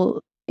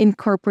trouble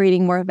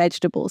incorporating more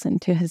vegetables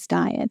into his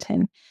diet.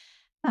 And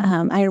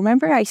I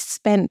remember I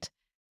spent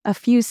a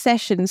few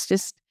sessions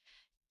just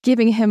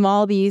giving him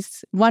all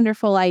these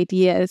wonderful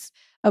ideas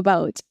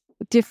about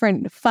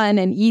different fun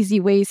and easy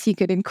ways he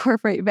could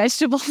incorporate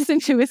vegetables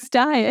into his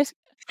diet.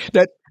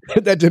 That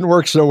didn't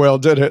work so well,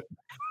 did it?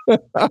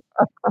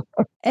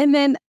 And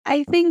then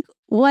I think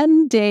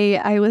one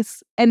day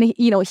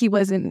he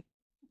wasn't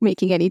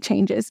making any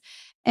changes.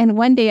 And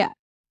one day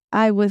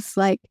I was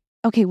like,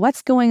 okay,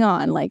 what's going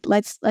on? Like,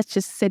 let's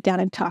just sit down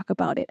and talk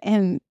about it.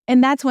 And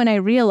that's when I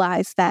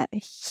realized that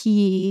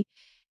he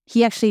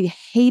he actually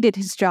hated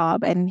his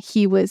job, and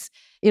it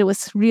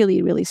was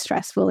really, really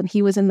stressful. And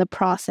he was in the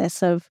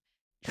process of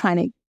trying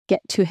to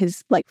get to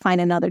find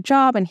another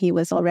job, and he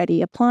was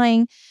already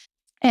applying.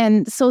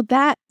 And so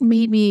that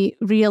made me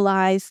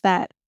realize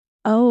that,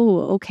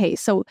 oh, okay,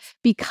 so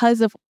because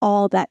of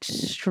all that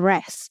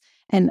stress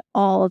and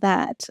all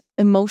that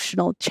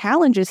emotional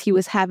challenges he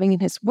was having in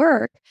his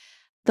work,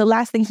 the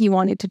last thing he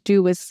wanted to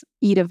do was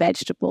eat a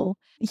vegetable.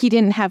 He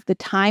didn't have the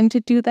time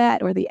to do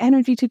that or the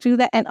energy to do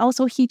that. And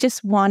also he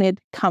just wanted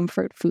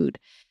comfort food.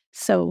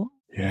 So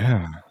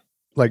yeah,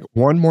 like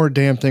one more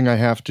damn thing I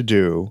have to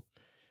do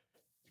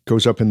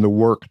goes up in the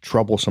work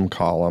troublesome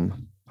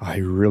column. I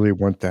really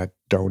want that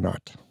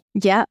donut.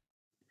 yeah.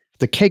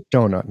 The cake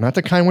donut, not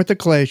the kind with the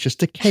glaze, just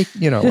the cake,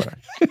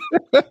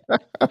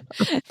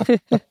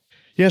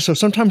 Yeah, so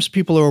sometimes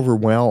people are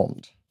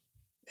overwhelmed.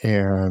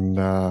 And,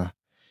 and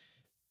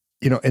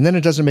then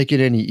it doesn't make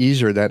it any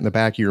easier that in the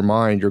back of your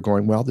mind, you're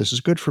going, well, this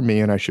is good for me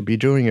and I should be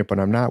doing it, but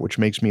I'm not, which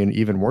makes me an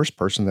even worse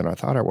person than I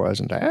thought I was.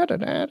 And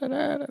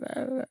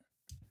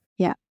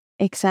Yeah,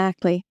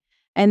 exactly.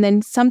 And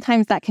then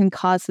sometimes that can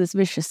cause this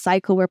vicious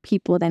cycle where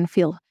people then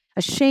feel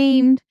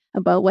ashamed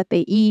about what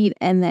they eat.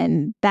 And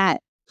then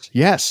that.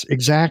 Yes,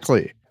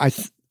 exactly.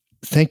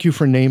 Thank you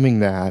for naming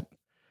that.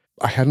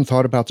 I hadn't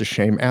thought about the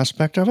shame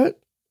aspect of it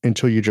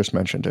until you just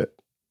mentioned it.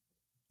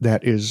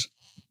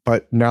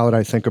 But now that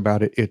I think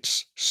about it,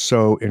 it's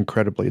so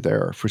incredibly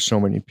there for so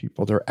many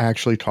people. They're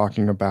actually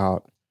talking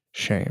about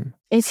shame.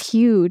 It's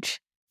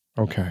huge.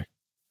 Okay.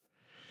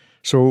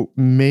 So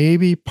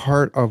maybe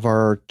part of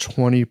our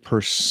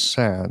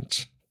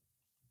 20%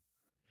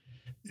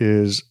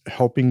 is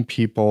helping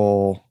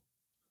people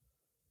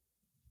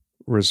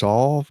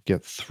resolve,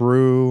 get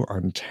through,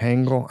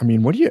 untangle. I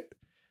mean,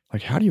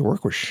 how do you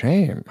work with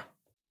shame?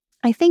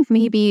 I think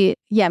maybe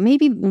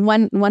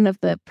one of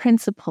the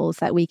principles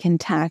that we can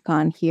tack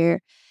on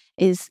here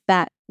is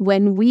that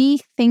when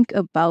we think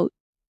about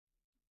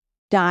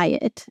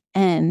diet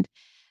and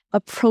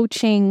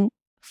approaching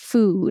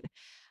food,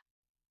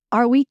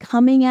 are we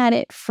coming at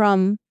it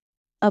from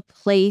a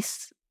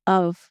place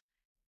of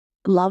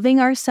loving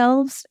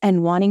ourselves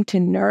and wanting to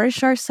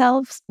nourish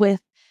ourselves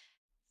with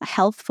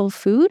healthful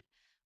food?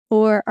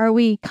 Or are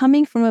we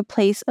coming from a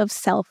place of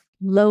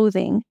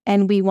self-loathing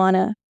and we want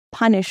to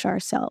punish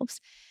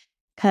ourselves?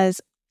 Because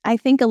I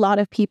think a lot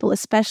of people,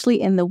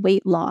 especially in the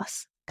weight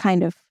loss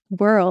kind of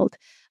world,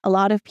 a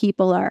lot of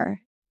people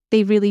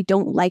they really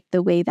don't like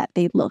the way that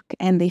they look,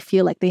 and they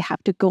feel like they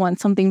have to go on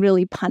something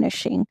really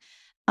punishing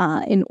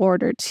in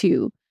order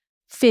to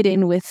fit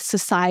in with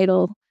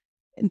societal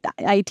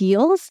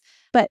ideals.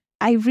 But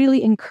I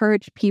really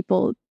encourage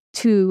people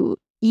to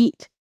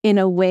eat in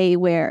a way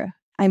where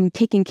I'm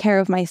taking care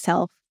of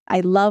myself.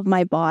 I love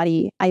my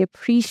body. I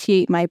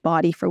appreciate my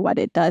body for what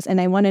it does, and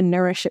I want to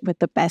nourish it with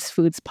the best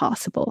foods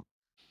possible.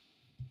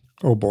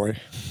 Oh boy.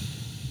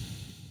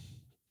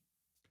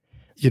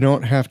 You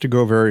don't have to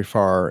go very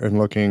far in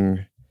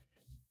looking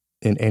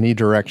in any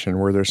direction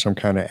where there's some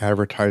kind of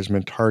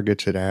advertisement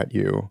targeted at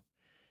you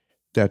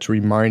that's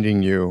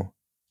reminding you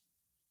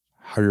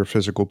how your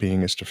physical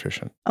being is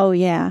deficient. Oh,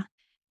 yeah.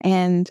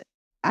 And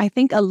I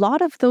think a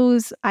lot of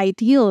those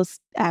ideals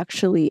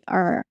actually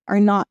are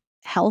not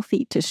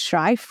healthy to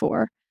strive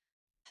for.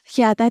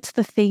 Yeah, that's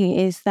the thing,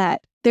 is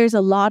that there's a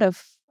lot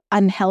of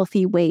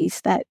unhealthy ways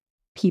that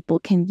people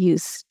can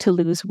use to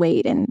lose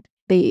weight. And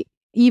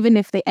even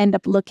if they end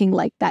up looking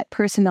like that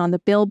person on the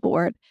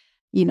billboard,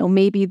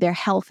 maybe their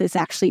health is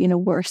actually in a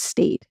worse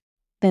state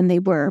than they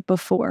were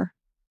before.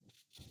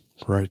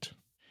 Right.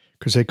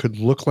 Because they could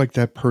look like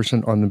that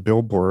person on the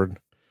billboard,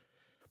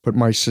 but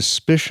my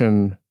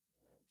suspicion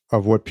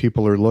of what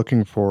people are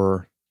looking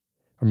for,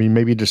 I mean,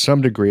 maybe to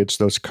some degree it's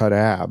those cut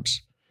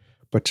abs,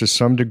 but to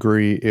some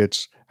degree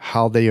it's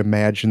how they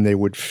imagine they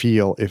would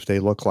feel if they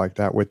look like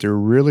that. What they're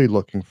really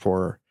looking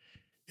for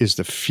is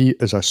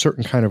is a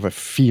certain kind of a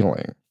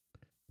feeling,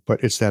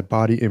 but it's that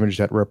body image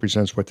that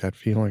represents what that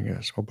feeling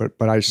is.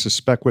 But I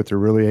suspect what they're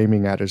really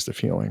aiming at is the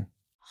feeling.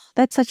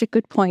 That's such a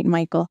good point,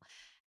 Michael.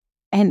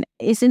 And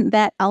isn't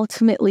that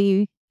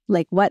ultimately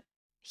like what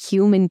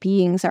human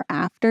beings are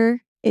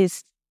after,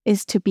 is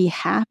to be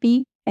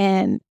happy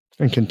and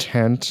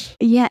content?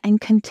 Yeah, and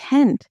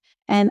content.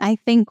 And I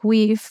think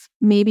we've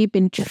maybe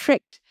been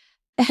tricked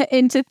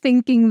into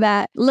thinking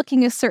that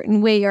looking a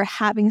certain way or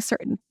having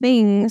certain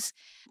things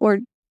or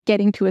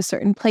getting to a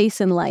certain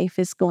place in life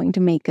is going to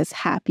make us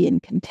happy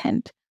and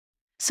content.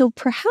 So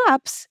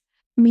perhaps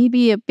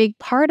maybe a big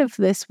part of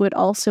this would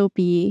also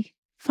be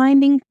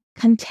finding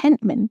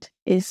contentment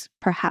is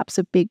perhaps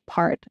a big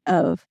part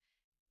of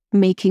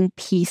making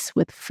peace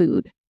with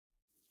food.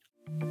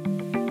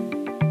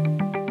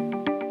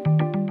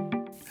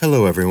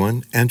 Hello,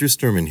 everyone. Andrew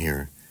Sturman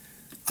here.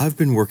 I've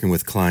been working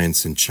with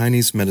clients in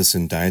Chinese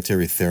medicine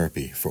dietary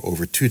therapy for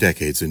over 2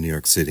 decades in New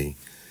York City.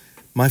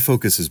 My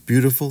focus is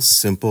beautiful,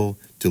 simple,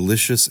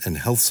 delicious, and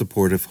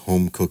health-supportive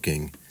home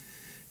cooking.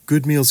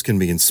 Good meals can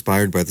be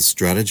inspired by the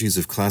strategies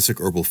of classic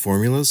herbal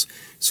formulas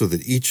so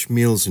that each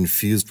meal is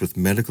infused with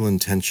medical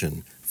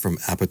intention from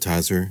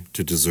appetizer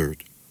to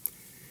dessert.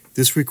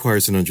 This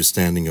requires an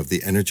understanding of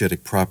the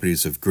energetic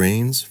properties of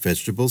grains,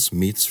 vegetables,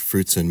 meats,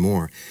 fruits, and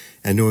more,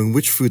 and knowing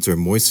which foods are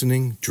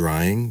moistening,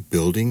 drying,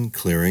 building,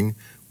 clearing,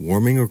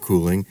 warming, or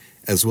cooling,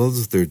 as well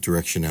as their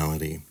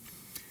directionality.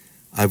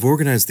 I've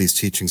organized these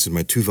teachings in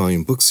my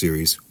 2-volume book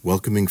series,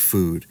 Welcoming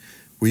Food,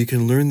 where you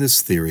can learn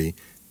this theory,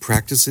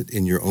 practice it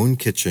in your own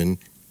kitchen,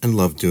 and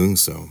love doing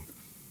so.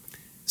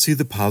 See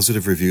the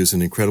positive reviews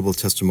and incredible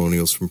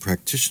testimonials from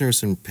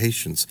practitioners and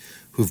patients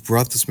who've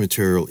brought this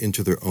material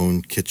into their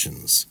own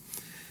kitchens.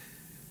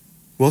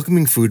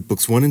 Welcoming Food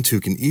Books 1 and 2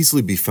 can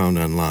easily be found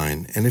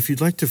online, and if you'd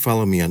like to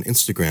follow me on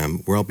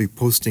Instagram, where I'll be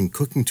posting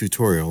cooking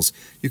tutorials,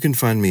 you can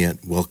find me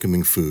at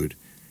Welcoming Food.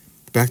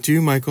 Back to you,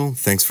 Michael.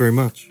 Thanks very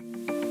much.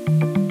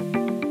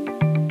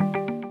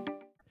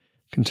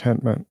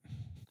 Contentment.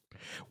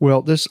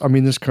 Well, this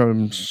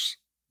comes,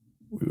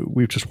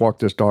 we've just walked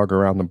this dog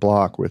around the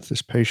block with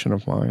this patient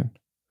of mine,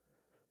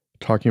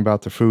 talking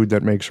about the food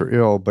that makes her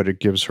ill, but it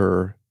gives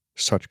her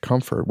such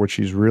comfort. What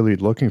she's really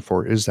looking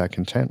for is that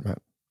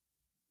contentment.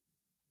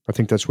 I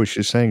think that's what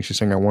she's saying. She's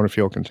saying, I want to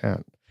feel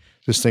content.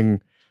 This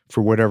thing,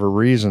 for whatever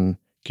reason,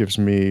 gives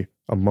me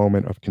a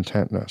moment of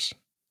contentness.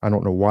 I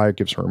don't know why it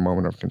gives her a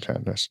moment of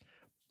contentness.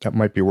 That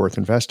might be worth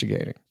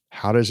investigating.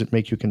 How does it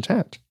make you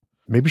content?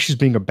 Maybe she's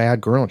being a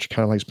bad girl and she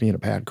kind of likes being a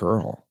bad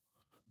girl.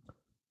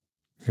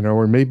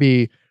 Or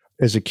maybe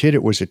as a kid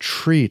it was a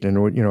treat and,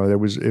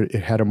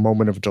 it had a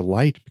moment of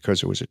delight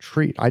because it was a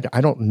treat. I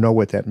don't know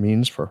what that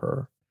means for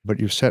her, but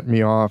you've set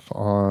me off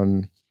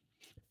on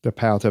the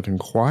path of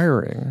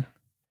inquiring.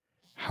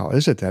 How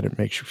is it that it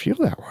makes you feel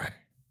that way?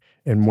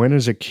 And when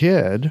as a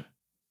kid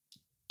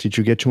did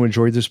you get to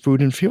enjoy this food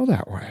and feel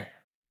that way?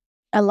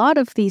 A lot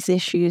of these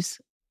issues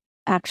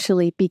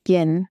actually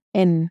begin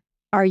in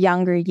our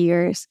younger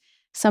years.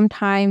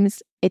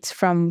 Sometimes it's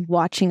from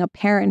watching a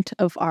parent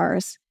of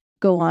ours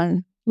go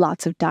on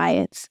lots of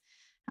diets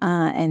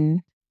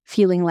and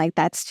feeling like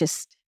that's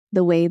just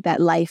the way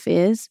that life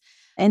is.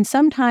 And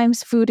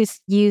sometimes food is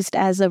used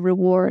as a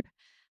reward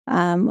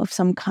of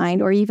some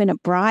kind, or even a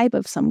bribe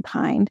of some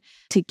kind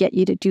to get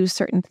you to do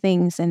certain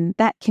things. And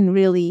that can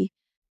really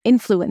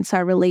influence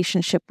our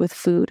relationship with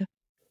food.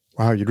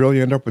 Wow, you'd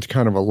really end up with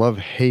kind of a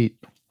love-hate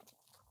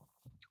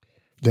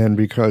then,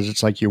 because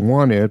it's like you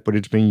want it, but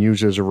it's being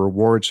used as a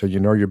reward, so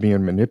you're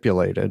being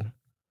manipulated.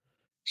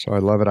 So I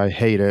love it, I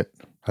hate it.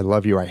 I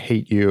love you, I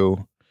hate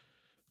you.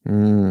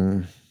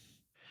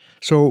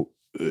 So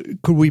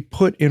could we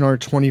put in our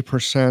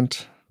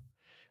 20%,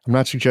 I'm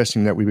not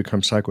suggesting that we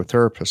become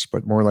psychotherapists,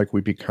 but more like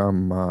we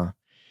become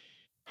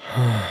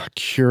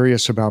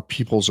curious about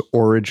people's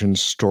origin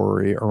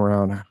story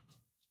around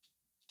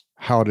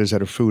how it is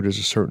that a food is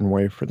a certain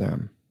way for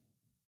them.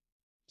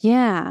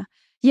 Yeah.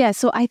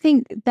 So I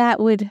think that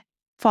would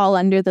fall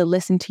under the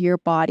listen to your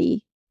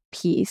body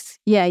piece.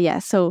 Yeah.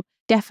 So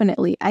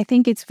definitely, I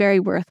think it's very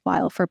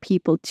worthwhile for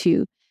people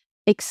to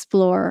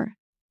explore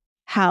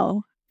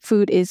how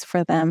food is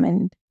for them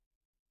and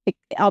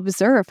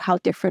observe how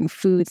different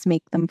foods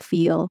make them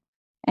feel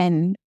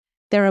and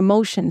their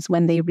emotions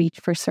when they reach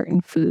for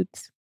certain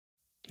foods.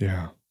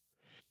 Yeah.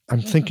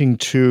 I'm thinking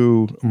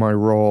too, my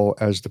role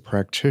as the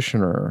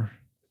practitioner,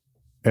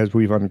 as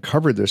we've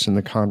uncovered this in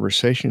the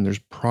conversation, there's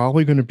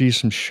probably going to be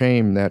some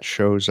shame that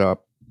shows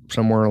up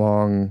somewhere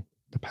along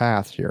the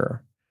path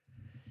here.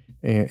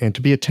 And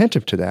to be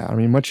attentive to that. I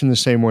mean, much in the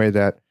same way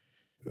that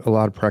a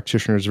lot of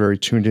practitioners are very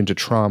tuned into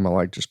trauma,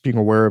 like just being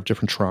aware of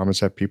different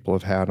traumas that people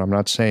have had. I'm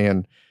not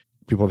saying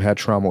people have had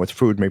trauma with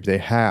food, maybe they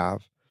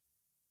have,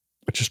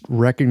 but just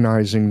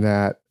recognizing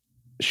that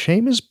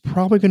shame is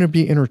probably going to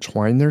be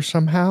intertwined there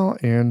somehow,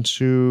 and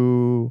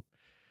to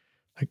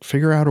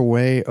figure out a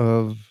way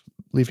of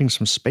leaving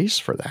some space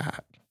for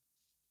that,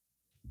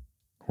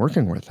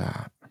 working with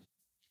that.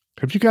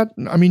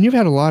 You've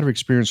had a lot of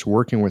experience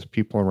working with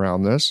people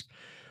around this.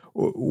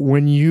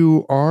 When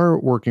you are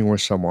working with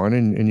someone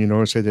and you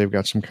notice that they've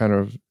got some kind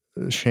of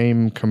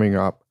shame coming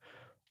up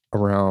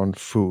around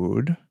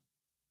food,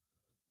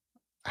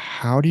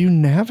 how do you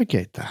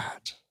navigate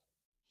that?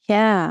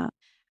 Yeah.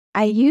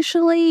 I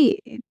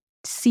usually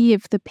see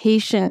if the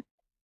patient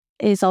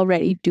is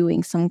already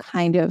doing some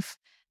kind of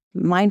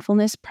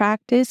mindfulness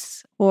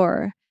practice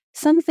or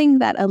something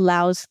that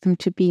allows them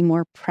to be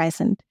more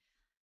present,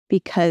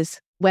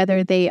 because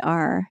whether they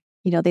are,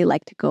 they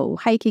like to go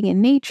hiking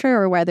in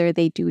nature, or whether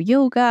they do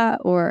yoga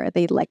or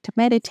they like to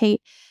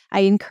meditate,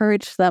 I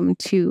encourage them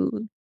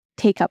to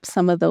take up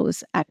some of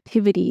those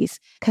activities,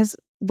 because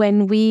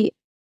when we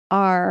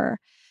are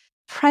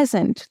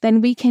present,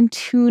 then we can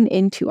tune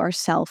into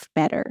ourselves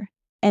better.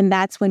 And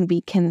that's when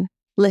we can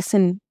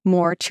listen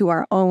more to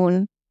our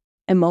own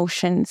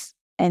emotions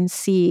and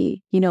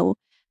see,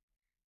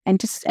 and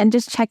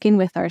just check in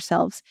with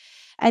ourselves.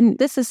 And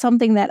this is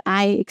something that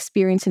I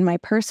experience in my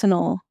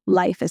personal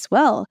life as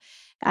well.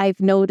 I've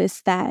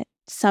noticed that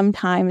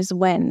sometimes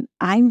when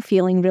I'm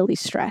feeling really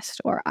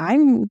stressed, or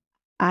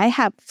I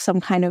have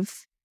some kind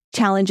of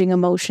challenging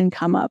emotion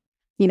come up,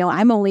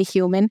 I'm only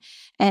human.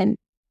 And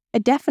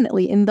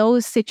definitely in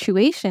those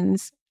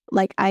situations,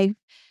 I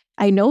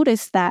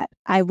notice that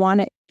I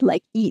want to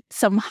like eat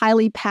some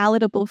highly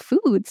palatable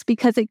foods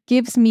because it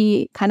gives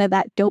me kind of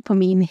that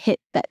dopamine hit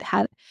that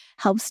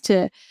helps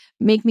to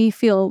make me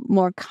feel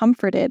more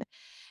comforted.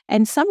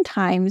 And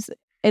sometimes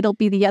it'll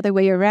be the other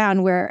way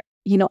around where,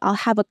 I'll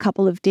have a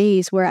couple of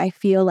days where I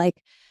feel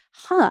like,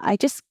 I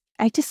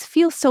just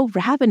feel so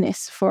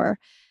ravenous for,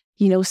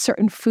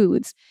 certain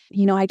foods.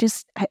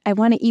 I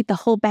want to eat the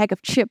whole bag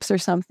of chips or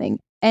something.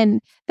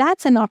 And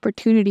that's an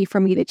opportunity for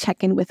me to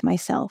check in with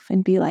myself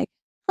and be like,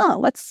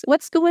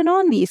 what's going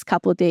on these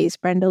couple of days,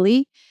 Brenda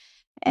Lee?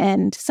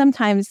 And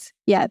sometimes,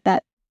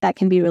 that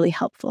can be really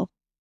helpful.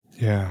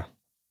 Yeah.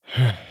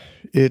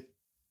 It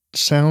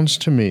sounds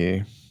to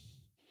me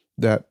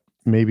that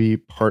maybe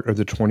part of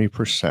the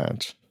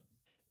 20%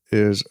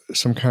 is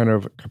some kind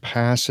of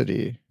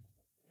capacity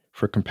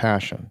for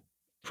compassion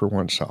for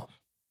oneself.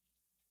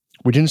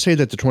 We didn't say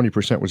that the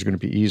 20% was going to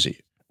be easy.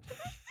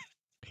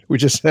 We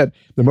just said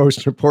the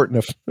most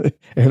important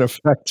and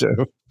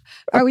effective.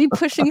 Are we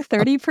pushing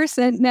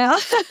 30% now?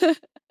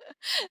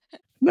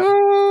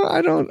 No,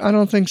 I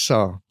don't think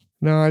so.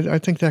 No, I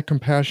think that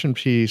compassion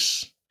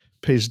piece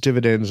pays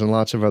dividends in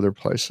lots of other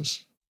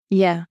places.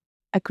 Yeah,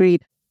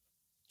 agreed.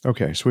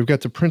 Okay, so we've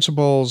got the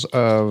principles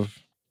of,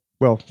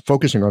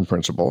 focusing on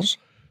principles.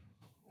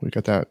 We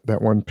got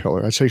that one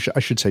pillar. I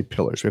should say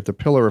pillars. We have the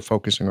pillar of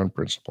focusing on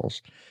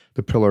principles,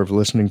 the pillar of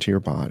listening to your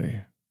body.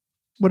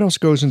 What else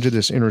goes into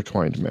this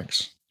intertwined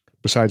mix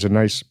besides a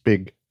nice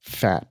big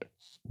fat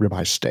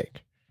ribeye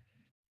steak?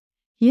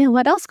 Yeah,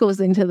 what else goes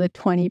into the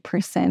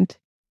 20%?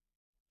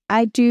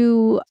 I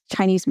do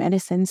Chinese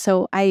medicine,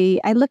 so I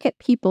look at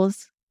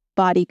people's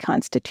body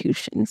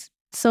constitutions.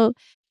 So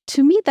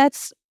to me,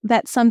 that's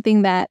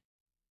something that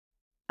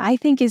I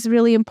think is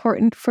really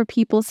important for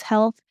people's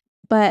health,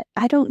 but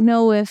I don't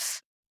know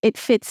if it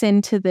fits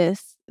into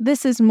this.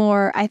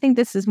 I think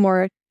this is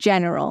more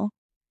general,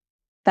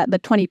 that the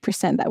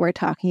 20% that we're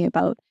talking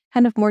about,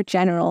 kind of more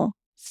general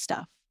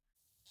stuff.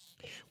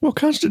 Well,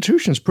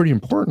 constitution is pretty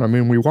important. I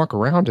mean, we walk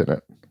around in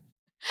it.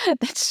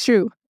 That's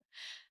true.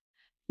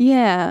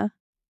 Yeah.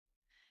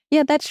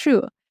 Yeah, that's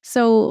true.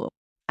 So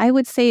I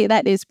would say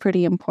that is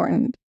pretty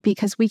important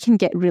because we can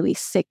get really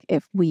sick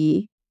if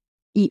we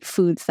eat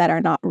foods that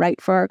are not right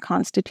for our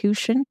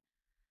constitution.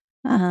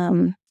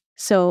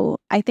 So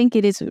I think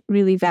it is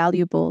really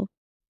valuable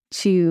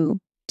to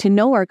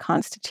know our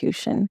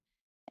constitution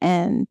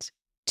and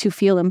to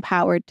feel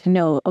empowered to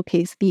know,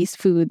 okay, these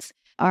foods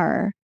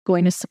are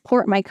going to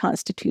support my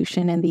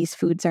constitution and these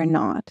foods are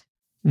not.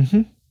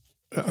 Mm-hmm.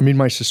 I mean,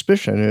 my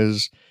suspicion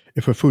is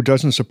if a food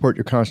doesn't support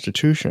your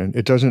constitution,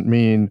 it doesn't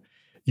mean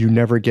you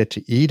never get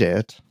to eat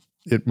it.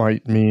 It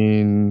might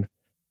mean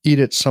eat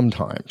it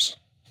sometimes.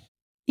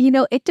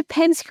 It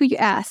depends who you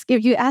ask.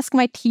 If you ask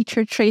my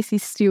teacher, Tracy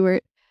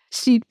Stewart,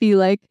 she'd be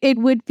like,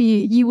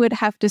 you would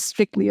have to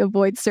strictly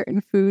avoid certain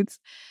foods.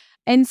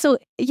 And so,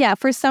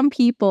 for some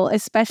people,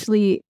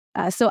 especially,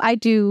 so I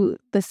do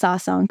the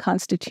Sasang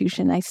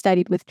Constitution. I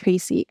studied with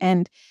Tracy,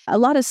 and a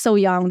lot of so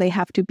young, they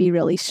have to be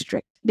really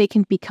strict. They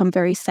can become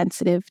very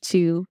sensitive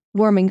to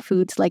warming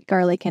foods like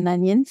garlic and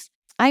onions.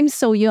 I'm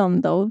so young,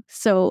 though,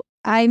 so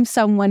I'm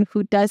someone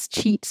who does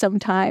cheat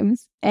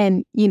sometimes.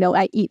 And,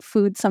 I eat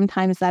foods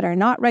sometimes that are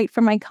not right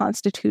for my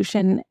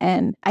constitution,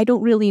 and I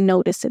don't really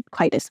notice it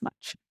quite as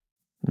much.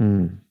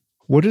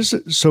 What is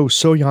it?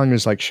 So young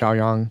is like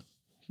Xiaoyang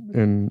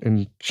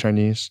in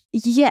Chinese?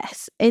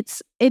 Yes, it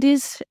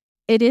is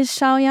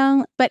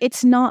Xiaoyang, but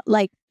it's not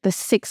like the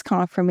 6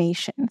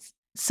 conformations.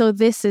 So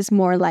this is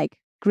more like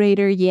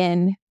greater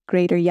yin,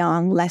 greater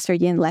yang, lesser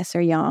yin,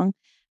 lesser yang.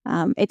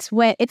 It's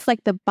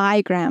like the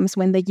bigrams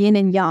when the yin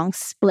and yang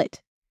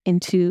split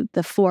into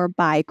the 4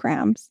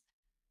 bigrams.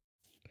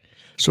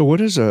 So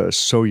what is a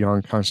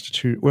So-Yang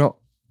constitution? Well,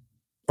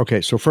 okay,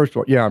 so first of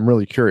all, I'm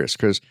really curious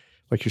because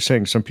like you're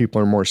saying, some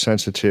people are more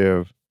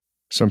sensitive.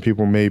 Some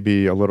people may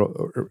be a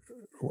little,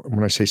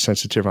 when I say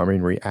sensitive, I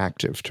mean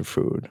reactive to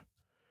food.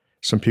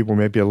 Some people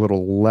may be a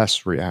little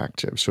less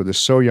reactive. So the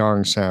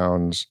So-Yang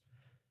sounds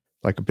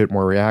like a bit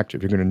more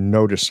reactive. You're going to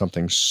notice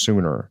something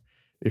sooner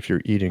if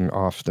you're eating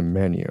off the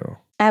menu.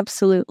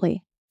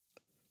 Absolutely.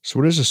 So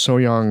what does a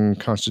So-Yang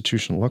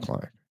constitution look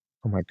like?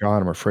 Oh my God,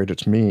 I'm afraid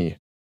it's me.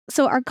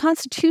 So our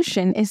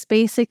constitution is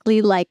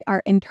basically like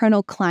our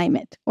internal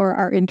climate or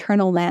our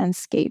internal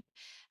landscape.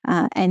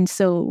 And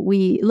so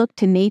we look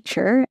to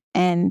nature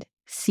and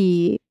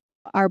see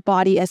our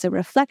body as a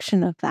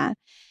reflection of that.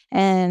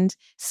 And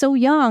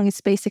So-Yang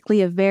is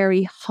basically a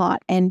very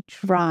hot and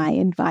dry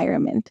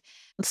environment.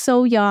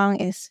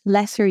 So-Yang is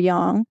lesser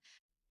yang,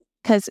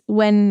 because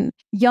when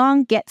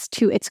yang gets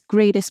to its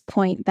greatest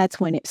point, that's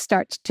when it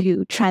starts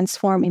to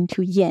transform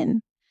into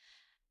yin.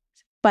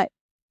 But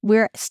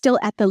we're still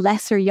at the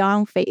lesser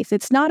yang phase.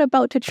 It's not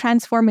about to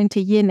transform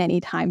into yin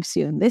anytime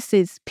soon. This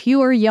is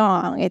pure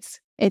yang.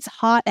 It's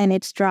hot and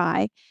it's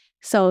dry.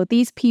 So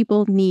these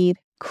people need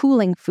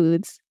cooling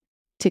foods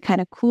to kind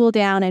of cool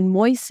down and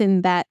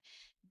moisten that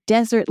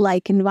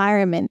desert-like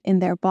environment in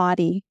their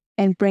body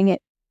and bring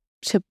it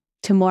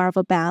to more of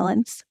a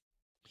balance.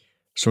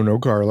 So no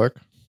garlic.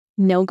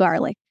 No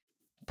garlic.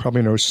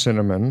 Probably no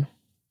cinnamon.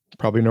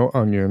 Probably no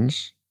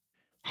onions.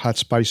 Hot,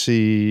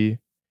 spicy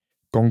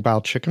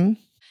gongbao chicken.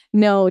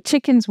 No,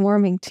 chicken's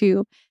warming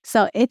too.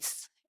 So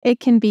it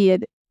can be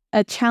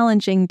a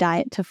challenging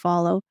diet to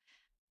follow.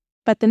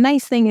 But the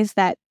nice thing is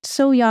that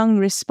So Young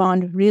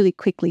respond really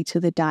quickly to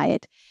the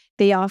diet.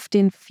 They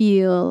often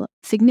feel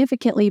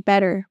significantly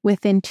better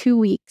within 2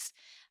 weeks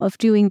of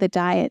doing the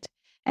diet.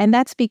 And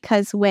that's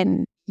because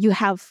when you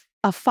have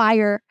a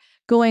fire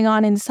going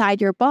on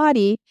inside your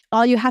body,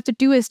 all you have to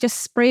do is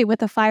just spray it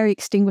with a fire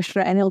extinguisher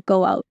and it'll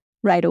go out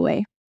right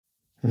away.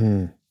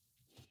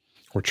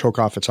 Or choke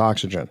off its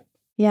oxygen.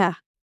 Yeah,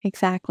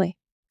 exactly.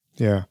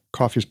 Yeah.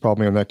 Coffee's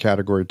probably in that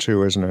category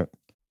too, isn't it?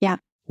 Yeah.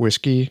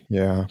 Whiskey?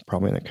 Yeah,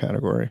 probably in that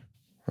category.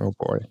 Oh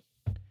boy.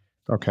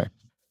 Okay.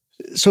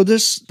 So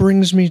this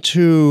brings me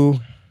to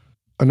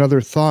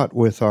another thought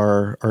with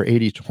our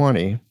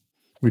 80-20.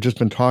 We've just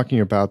been talking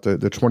about the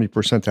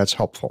 20% that's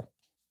helpful.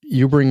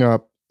 You bring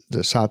up the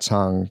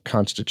satsang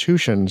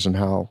constitutions and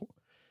how,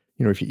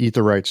 if you eat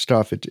the right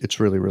stuff, it's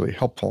really, really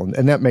helpful.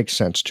 And that makes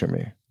sense to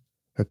me.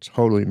 That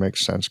totally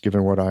makes sense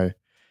given what I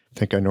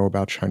think I know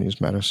about Chinese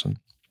medicine.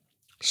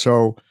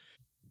 So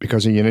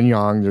because of yin and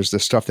yang, there's the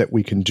stuff that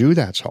we can do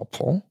that's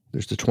helpful.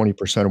 There's the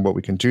 20% of what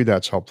we can do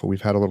that's helpful.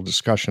 We've had a little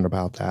discussion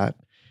about that,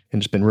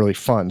 and it's been really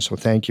fun. So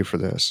thank you for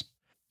this.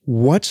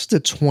 What's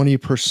the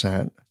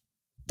 20%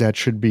 that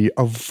should be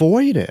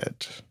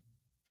avoided?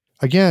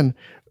 Again,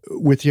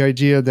 with the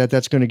idea that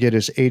that's going to get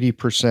us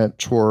 80%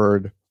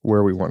 toward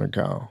where we want to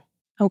go.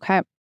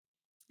 Okay.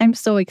 I'm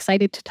so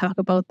excited to talk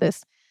about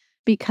this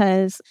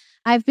because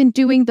I've been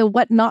doing the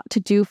what not to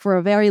do for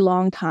a very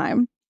long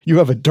time. You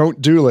have a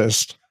don't do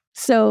list.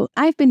 So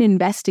I've been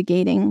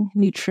investigating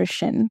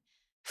nutrition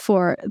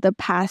for the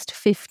past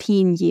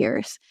 15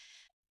 years.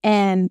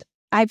 And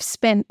I've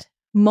spent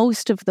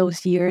most of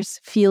those years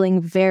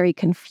feeling very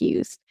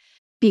confused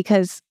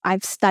because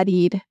I've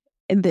studied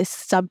this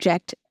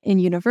subject in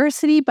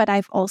university, but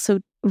I've also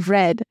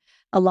read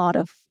a lot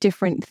of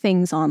different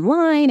things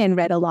online and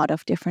read a lot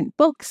of different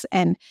books.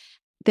 And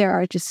there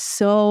are just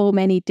so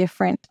many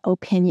different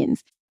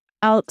opinions.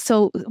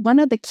 So one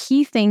of the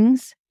key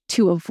things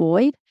to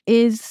avoid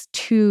is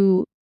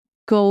to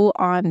go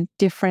on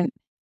different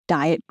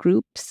diet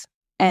groups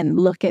and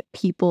look at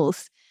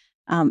people's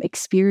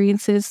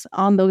experiences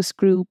on those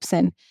groups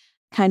and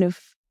kind of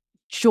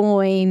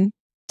join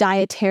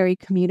dietary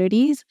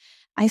communities.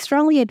 I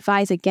strongly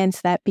advise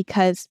against that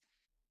because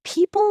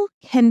people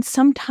can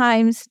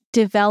sometimes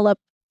develop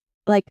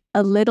like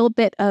a little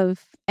bit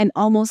of an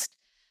almost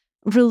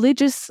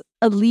religious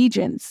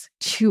allegiance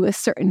to a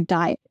certain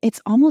diet.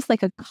 It's almost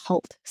like a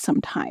cult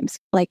sometimes.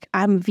 Like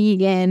I'm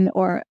vegan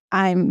or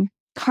I'm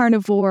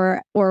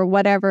carnivore or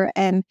whatever,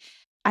 and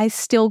I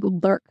still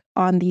lurk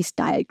on these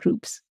diet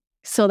groups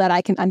so that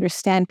I can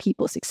understand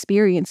people's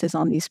experiences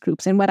on these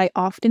groups. And what I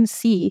often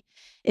see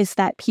is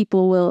that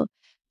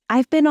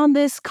I've been on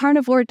this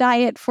carnivore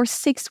diet for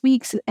 6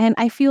 weeks and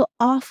I feel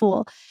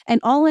awful. And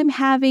all I'm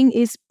having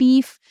is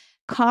beef,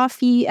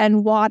 coffee,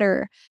 and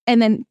water.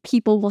 And then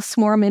people will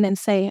swarm in and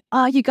say,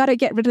 you got to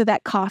get rid of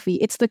that coffee.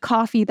 It's the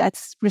coffee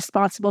that's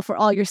responsible for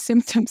all your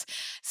symptoms.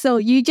 So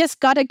you just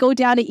got to go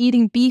down to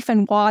eating beef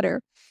and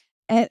water.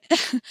 And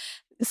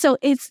so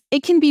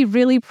it can be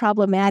really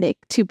problematic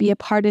to be a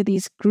part of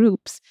these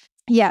groups.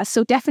 Yeah,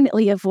 so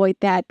definitely avoid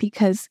that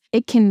because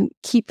it can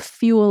keep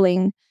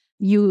fueling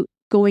you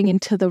going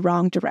into the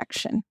wrong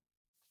direction.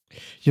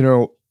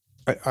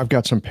 I've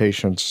got some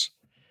patients.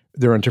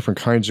 They're in different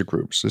kinds of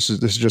groups. This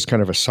is just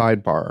kind of a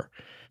sidebar,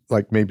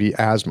 like maybe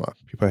asthma.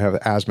 People have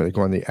asthma, they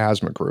go in the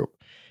asthma group.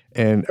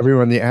 And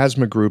everyone in the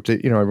asthma group,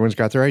 everyone's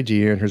got their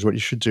idea and here's what you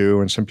should do.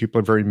 And some people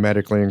are very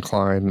medically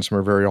inclined and some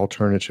are very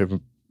alternative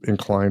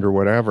inclined or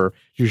whatever.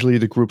 Usually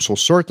the groups will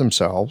sort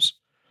themselves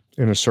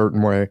in a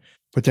certain way.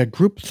 But that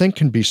group think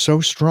can be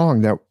so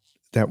strong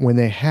that when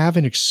they have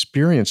an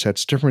experience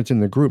that's different than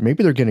the group,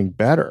 maybe they're getting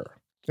better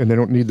and they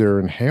don't need their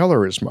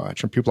inhaler as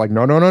much. And people are like,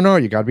 no,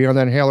 you got to be on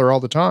that inhaler all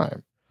the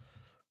time.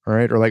 All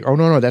right. Or like, oh,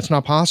 no, that's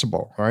not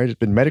possible. All right. It's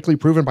been medically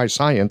proven by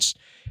science.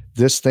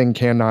 This thing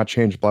cannot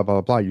change, blah,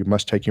 blah, blah. You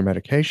must take your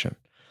medication.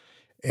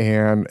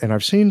 And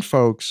I've seen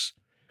folks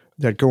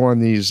that go on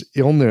these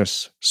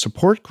illness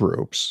support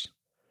groups,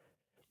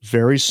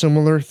 very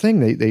similar thing.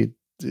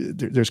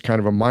 There's kind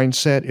of a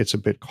mindset. It's a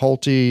bit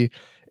culty.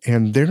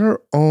 And their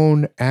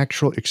own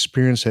actual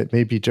experience that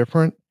may be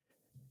different,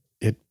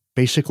 it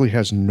basically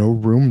has no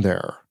room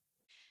there.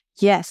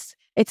 Yes,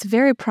 it's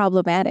very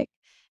problematic.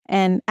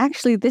 And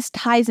actually, this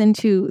ties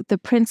into the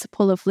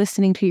principle of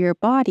listening to your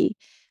body,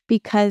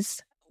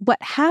 because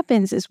what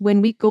happens is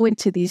when we go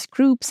into these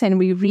groups and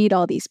we read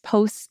all these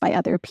posts by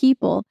other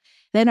people,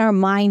 then our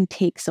mind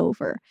takes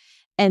over.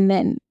 And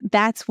then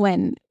that's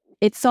when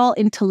it's all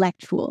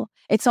intellectual.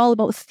 It's all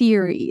about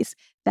theories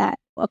that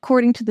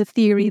according to the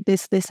theory,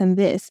 this, and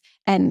this,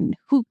 and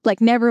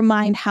never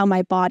mind how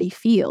my body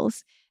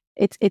feels.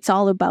 It's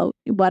all about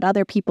what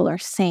other people are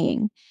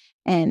saying.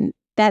 And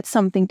that's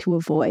something to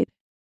avoid.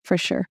 For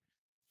sure.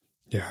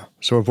 Yeah.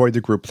 So avoid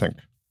the groupthink.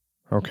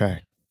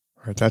 Okay.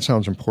 All right. That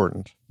sounds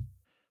important.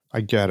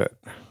 I get it.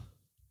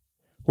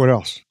 What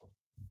else?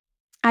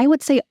 I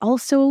would say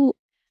also,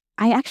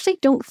 I actually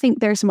don't think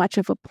there's much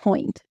of a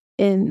point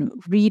in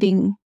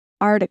reading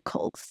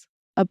articles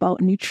about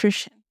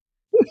nutrition.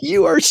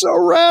 You are so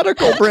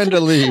radical,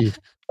 Brenda Lee.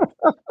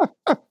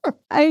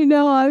 I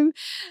know.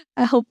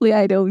 Hopefully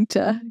I don't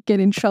get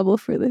in trouble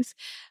for this.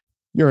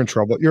 You're in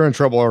trouble. You're in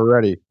trouble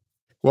already.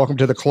 Welcome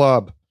to the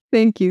club.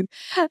 Thank you.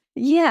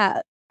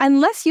 Yeah.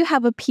 Unless you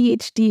have a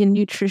PhD in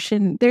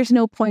nutrition, there's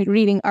no point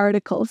reading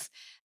articles.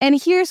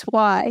 And here's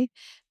why.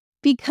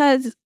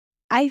 Because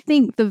I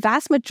think the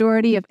vast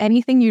majority of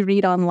anything you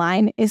read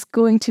online is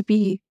going to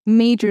be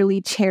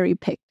majorly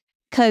cherry-picked.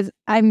 Because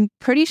I'm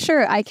pretty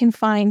sure I can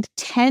find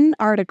 10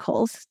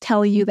 articles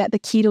telling you that the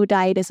keto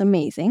diet is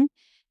amazing.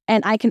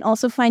 And I can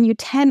also find you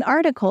 10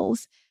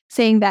 articles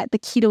saying that the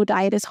keto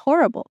diet is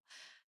horrible.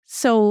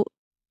 So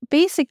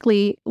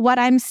basically, what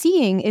I'm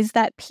seeing is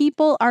that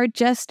people are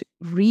just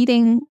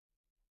reading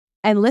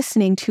and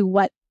listening to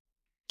what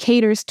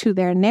caters to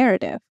their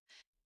narrative.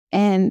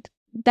 And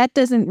that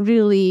doesn't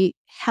really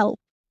help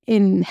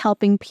in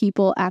helping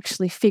people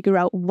actually figure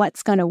out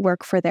what's going to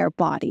work for their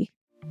body.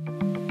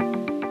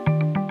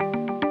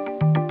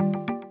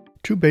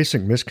 Two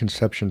basic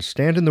misconceptions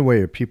stand in the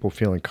way of people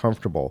feeling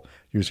comfortable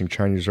using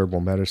Chinese herbal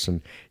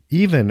medicine,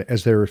 even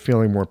as they are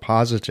feeling more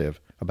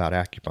positive about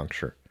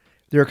acupuncture.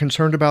 They are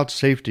concerned about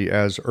safety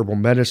as herbal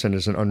medicine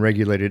is an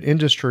unregulated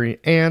industry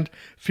and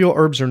feel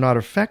herbs are not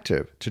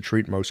effective to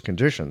treat most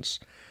conditions.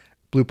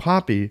 Blue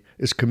Poppy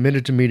is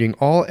committed to meeting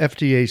all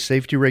FDA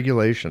safety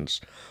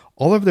regulations.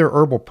 All of their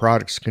herbal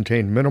products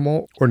contain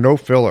minimal or no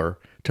filler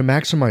to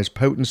maximize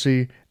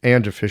potency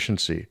and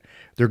efficiency.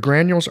 Their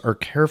granules are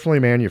carefully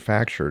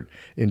manufactured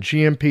in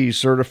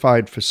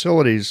GMP-certified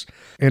facilities,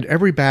 and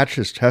every batch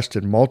is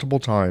tested multiple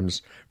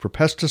times for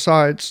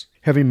pesticides,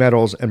 heavy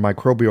metals, and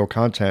microbial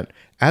content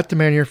at the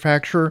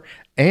manufacturer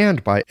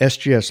and by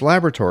SGS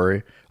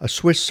Laboratory, a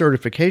Swiss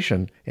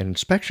certification and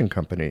inspection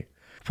company.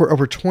 For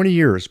over 20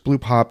 years, Blue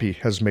Poppy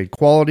has made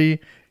quality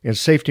and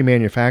safety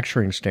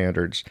manufacturing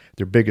standards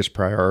their biggest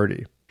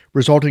priority,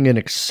 resulting in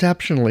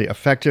exceptionally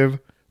effective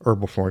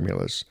herbal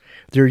formulas.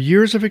 Their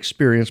years of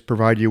experience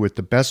provide you with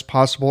the best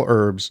possible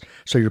herbs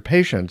so your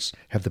patients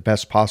have the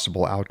best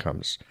possible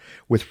outcomes.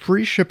 With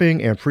free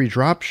shipping and free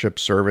drop ship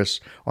service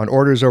on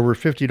orders over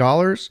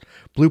 $50,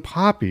 Blue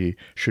Poppy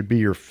should be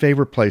your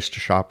favorite place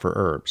to shop for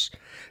herbs.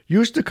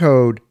 Use the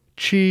code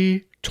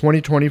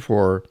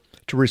CHI2024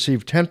 to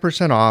receive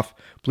 10% off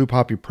Blue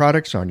Poppy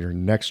products on your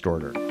next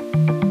order.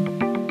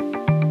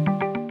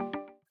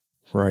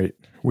 Right.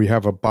 We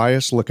have a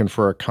bias looking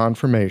for a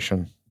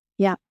confirmation.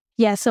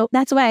 Yeah, so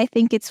that's why I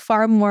think it's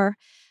far more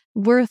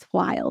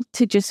worthwhile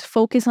to just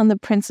focus on the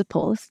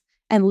principles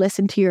and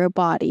listen to your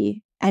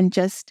body and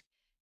just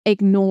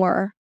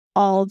ignore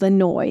all the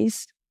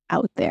noise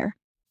out there.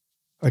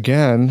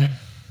 Again,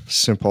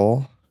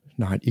 simple,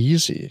 not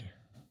easy.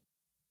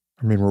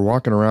 I mean, we're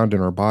walking around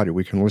in our body.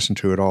 We can listen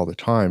to it all the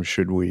time.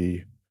 Should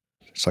we?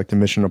 It's like the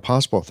Mission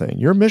Impossible thing.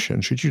 Your mission,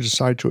 should you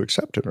decide to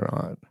accept it or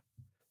not,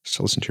 is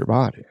to listen to your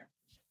body.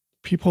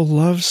 People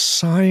love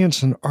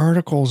science and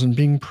articles and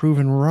being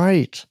proven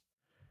right.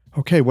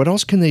 Okay, what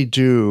else can they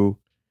do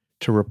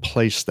to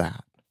replace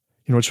that?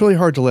 You know, it's really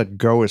hard to let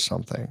go of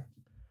something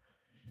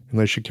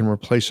unless you can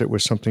replace it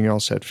with something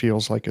else that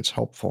feels like it's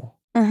helpful.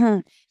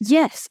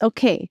 Yes,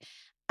 okay.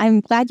 I'm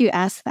glad you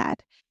asked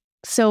that.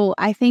 So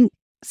I think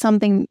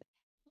something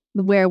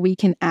where we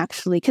can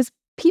actually, because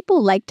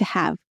people like to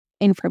have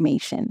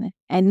information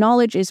and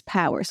knowledge is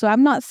power. So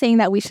I'm not saying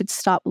that we should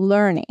stop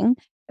learning.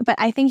 But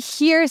I think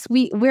here's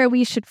where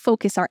we should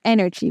focus our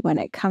energy when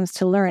it comes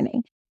to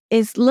learning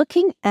is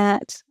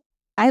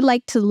I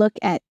like to look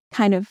at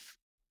kind of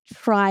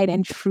tried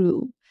and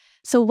true.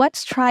 So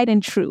what's tried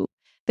and true?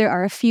 There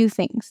are a few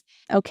things.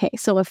 Okay,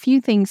 so a few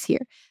things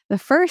here. The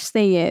first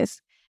thing is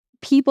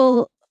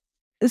people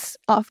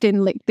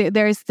often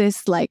there's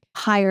this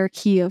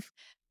hierarchy of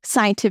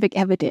scientific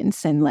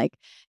evidence and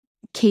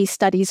case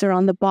studies are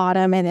on the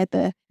bottom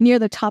and near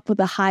the top of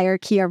the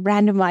hierarchy are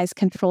randomized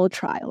controlled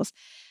trials.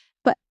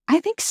 But I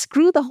think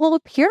screw the whole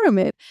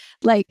pyramid.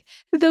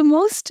 The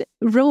most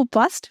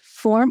robust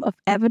form of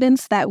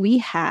evidence that we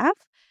have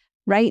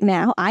right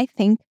now, I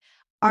think,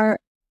 are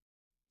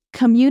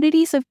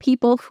communities of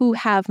people who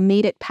have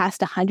made it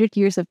past 100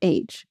 years of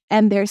age,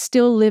 and they're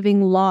still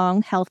living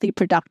long, healthy,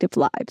 productive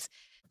lives.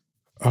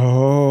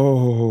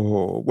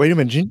 Oh, wait a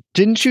minute.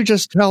 Didn't you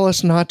just tell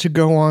us not to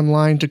go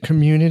online to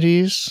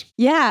communities?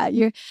 Yeah,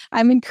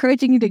 I'm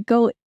encouraging you to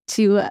go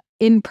to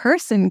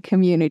in-person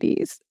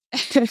communities.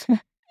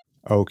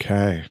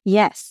 Okay.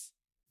 Yes.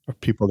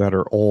 Of people that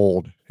are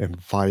old and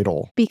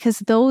vital. Because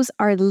those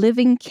are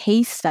living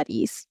case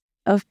studies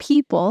of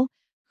people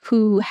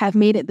who have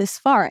made it this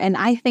far. And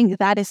I think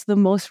that is the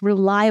most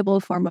reliable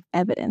form of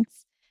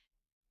evidence.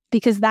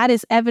 Because that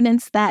is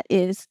evidence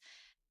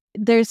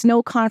there's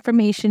no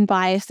confirmation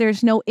bias,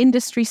 there's no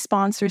industry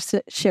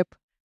sponsorship,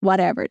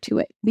 whatever to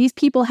it. These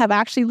people have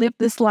actually lived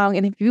this long.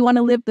 And if you want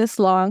to live this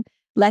long,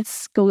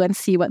 let's go and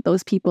see what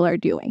those people are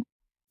doing.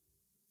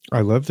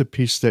 I love the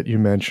piece that you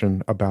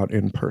mentioned about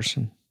in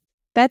person.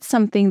 That's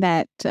something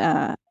that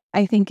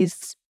I think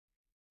is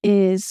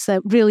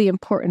really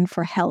important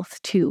for health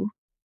too,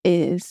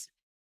 is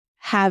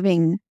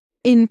having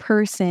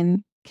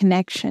in-person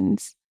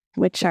connections,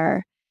 which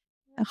are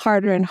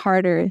harder and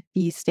harder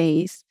these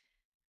days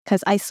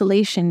because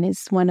isolation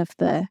is one of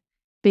the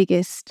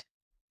biggest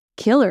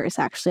killers,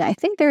 actually. I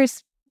think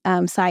there's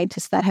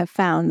scientists that have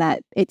found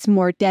that it's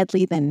more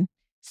deadly than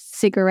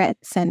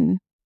cigarettes and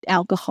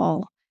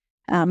alcohol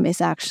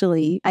is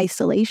actually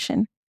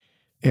isolation.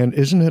 And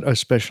isn't it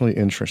especially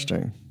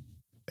interesting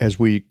as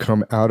we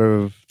come out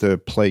of the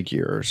plague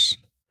years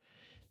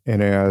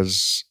and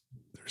as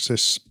there's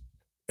this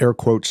air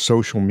quotes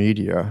social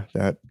media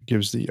that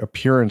gives the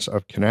appearance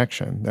of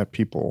connection that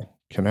people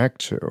connect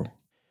to,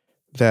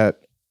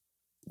 that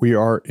we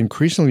are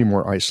increasingly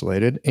more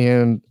isolated,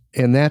 and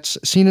that's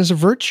seen as a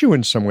virtue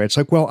in some way. It's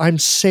like, well, I'm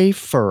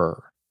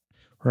safer,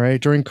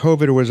 right? During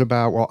COVID, it was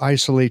about, well,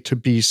 isolate to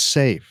be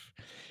safe.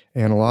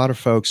 And a lot of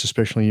folks,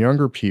 especially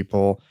younger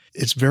people,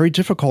 it's very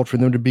difficult for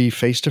them to be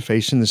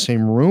face-to-face in the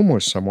same room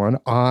with someone,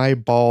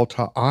 eyeball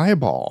to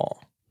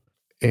eyeball.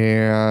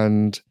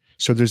 And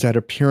so there's that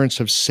appearance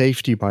of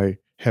safety by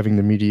having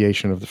the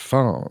mediation of the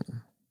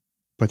phone.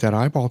 But that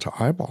eyeball to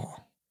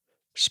eyeball,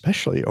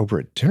 especially over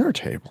a dinner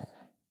table.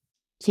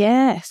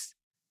 Yes.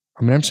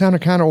 I mean, I'm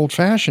sounding kind of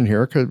old-fashioned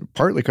here,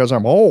 partly because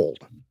I'm old.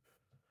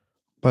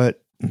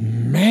 But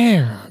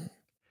man,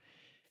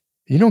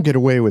 you don't get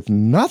away with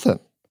nothing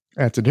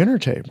at the dinner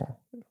table.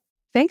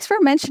 Thanks for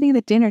mentioning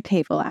the dinner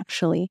table,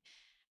 actually.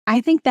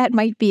 I think that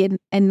might be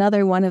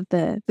another one of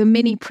the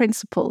mini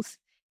principles,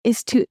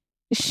 is to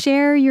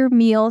share your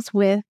meals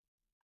with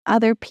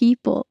other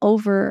people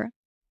over,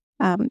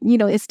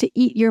 is to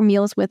eat your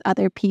meals with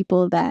other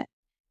people that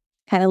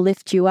kind of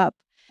lift you up.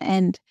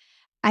 And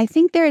I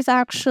think there's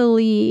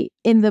actually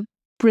in the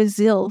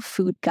Brazil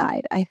food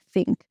guide, I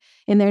think,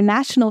 in their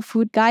national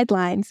food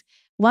guidelines,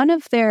 one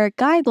of their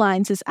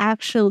guidelines is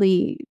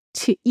actually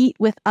to eat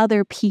with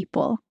other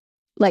people.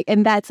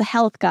 And that's a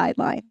health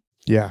guideline.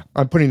 Yeah,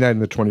 I'm putting that in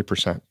the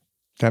 20%.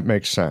 That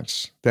makes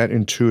sense. That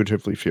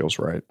intuitively feels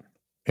right.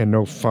 And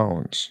no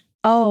phones.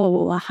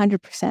 Oh,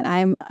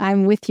 100%.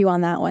 I'm with you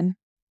on that one.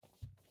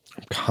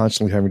 I'm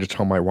constantly having to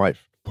tell my wife,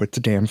 put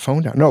the damn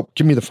phone down. No,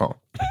 give me the phone.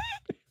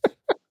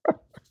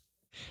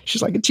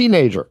 She's like a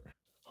teenager.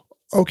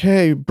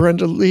 Okay,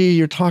 Brenda Lee,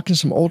 you're talking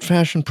some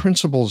old-fashioned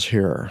principles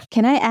here.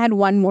 Can I add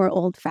one more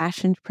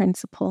old-fashioned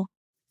principle?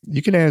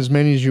 You can add as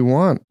many as you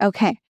want.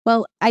 Okay.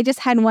 Well, I just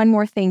had one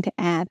more thing to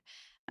add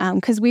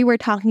because we were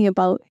talking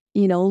about,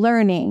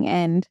 learning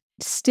and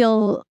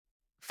still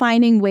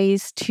finding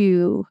ways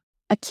to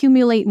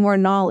accumulate more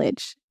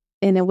knowledge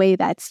in a way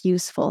that's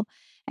useful.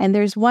 And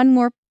there's one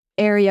more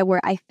area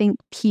where I think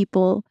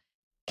people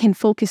can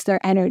focus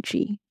their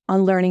energy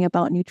on learning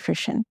about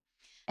nutrition.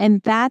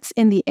 And that's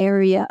in the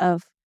area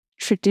of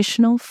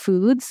traditional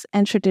foods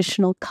and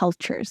traditional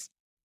cultures.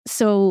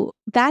 So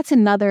that's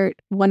another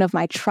one of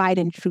my tried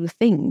and true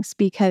things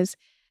because,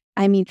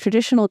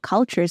 traditional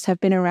cultures have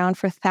been around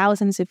for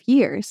thousands of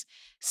years.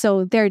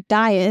 So their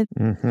diet...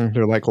 Mm-hmm.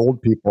 They're like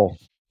old people.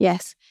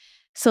 Yes.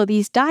 So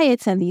these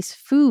diets and these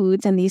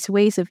foods and these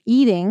ways of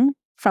eating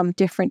from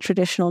different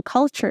traditional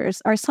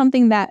cultures are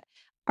something that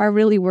are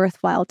really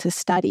worthwhile to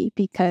study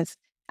because,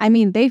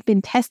 they've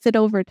been tested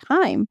over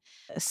time.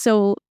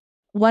 So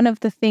one of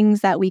the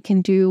things that we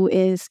can do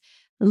is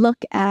look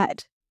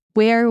at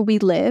where we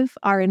live,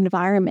 our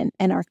environment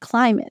and our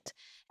climate,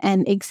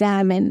 and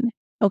examine,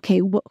 okay,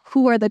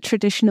 who are the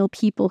traditional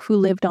people who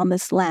lived on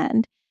this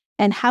land?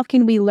 And how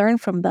can we learn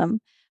from them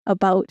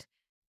about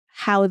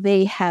how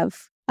they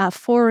have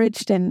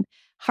foraged and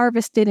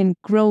harvested and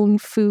grown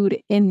food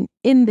in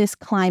this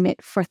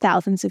climate for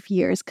thousands of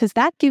years? Because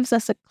that gives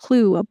us a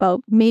clue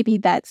about maybe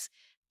that's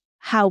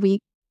how we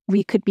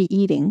could be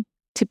eating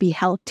to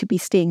be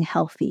staying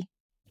healthy.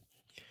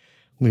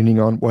 Leaning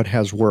on what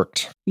has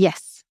worked.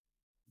 Yes.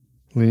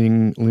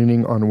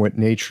 Leaning on what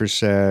nature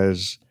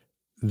says,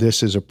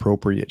 this is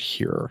appropriate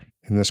here,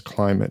 in this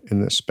climate,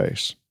 in this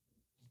space,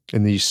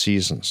 in these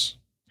seasons.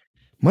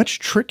 Much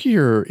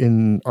trickier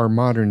in our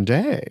modern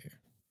day,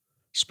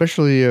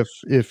 especially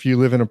if you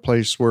live in a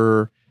place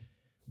where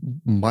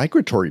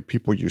migratory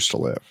people used to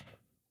live.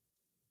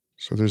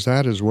 So there's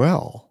that as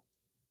well.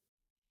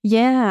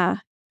 Yeah.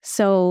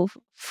 So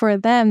for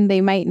them,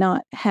 they might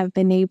not have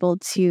been able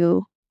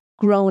to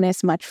grown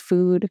as much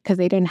food because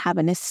they didn't have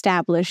an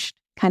established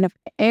kind of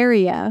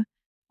area.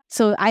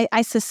 So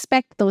I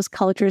suspect those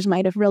cultures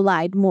might have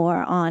relied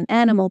more on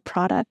animal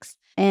products.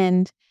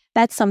 And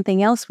that's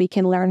something else we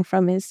can learn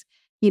from is,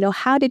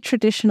 how did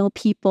traditional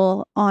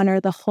people honor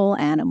the whole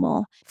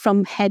animal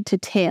from head to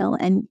tail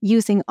and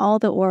using all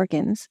the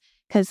organs?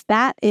 Because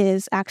that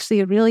is actually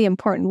a really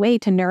important way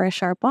to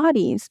nourish our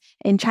bodies.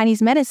 In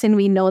Chinese medicine,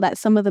 we know that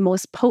some of the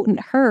most potent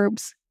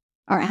herbs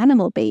are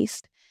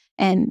animal-based.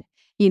 And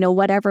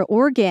whatever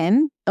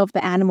organ of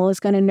the animal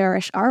is going to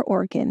nourish our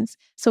organs.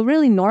 So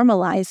really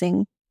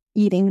normalizing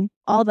eating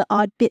all the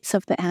odd bits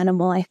of the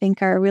animal, I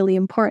think, are really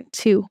important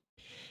too.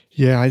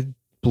 Yeah, I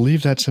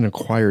believe that's an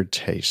acquired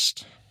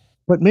taste.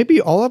 But maybe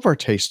all of our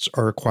tastes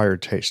are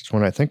acquired tastes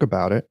when I think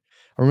about it.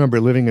 I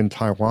remember living in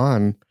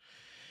Taiwan,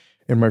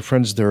 and my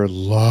friends there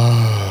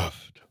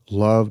loved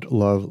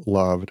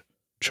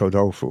chou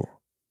tofu.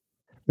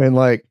 And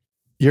like,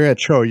 you're at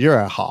chou, you're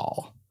at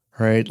hao,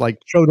 right? Like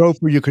chou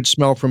tofu you could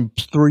smell from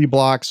 3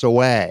 blocks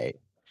away.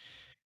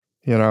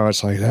 You know,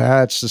 it's like,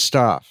 that's the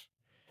stuff.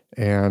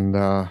 And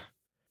I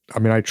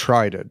mean, I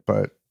tried it,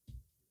 but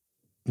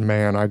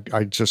man,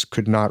 I just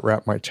could not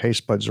wrap my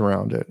taste buds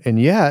around it.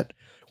 And yet,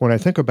 when I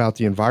think about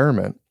the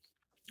environment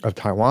of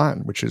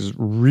Taiwan, which is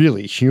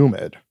really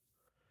humid,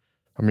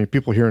 I mean,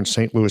 people here in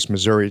St. Louis,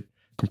 Missouri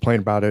complain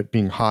about it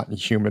being hot and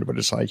humid, but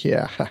it's like,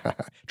 yeah,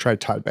 try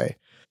Taipei.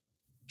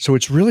 So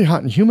it's really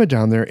hot and humid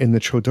down there, and the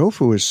chou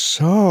tofu is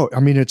so, I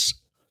mean,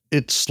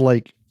 it's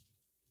like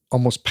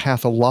almost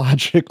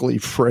pathologically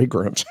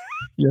fragrant,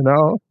 you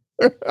know?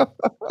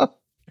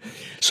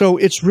 So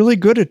it's really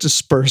good at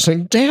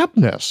dispersing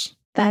dampness.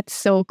 That's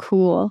so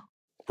cool.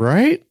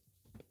 Right?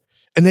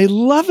 And they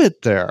love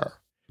it there.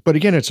 But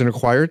again, it's an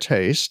acquired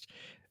taste.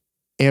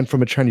 And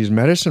from a Chinese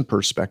medicine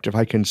perspective,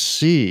 I can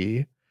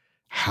see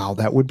how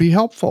that would be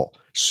helpful.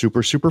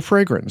 Super, super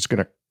fragrant. It's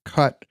going to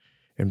cut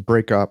and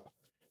break up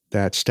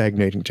that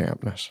stagnating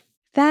dampness.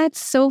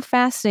 That's so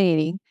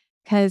fascinating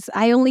because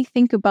I only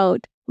think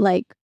about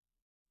like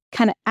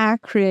kind of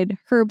acrid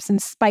herbs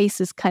and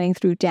spices cutting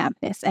through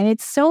dampness. And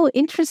it's so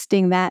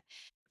interesting that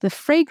the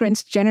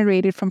fragrance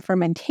generated from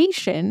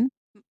fermentation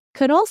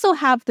could also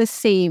have the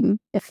same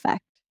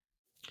effect.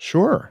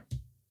 Sure.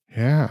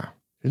 Yeah.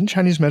 Isn't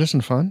Chinese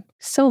medicine fun?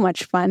 So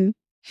much fun.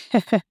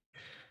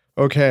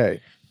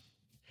 Okay.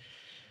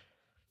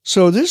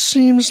 So this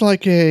seems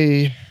like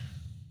a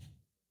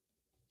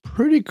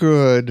pretty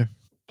good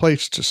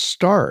place to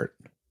start.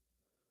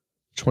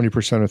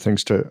 20% of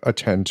things to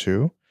attend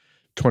to,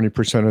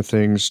 20% of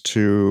things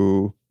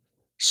to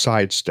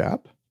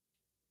sidestep.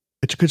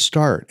 It's a good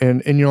start.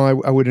 And you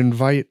know, I would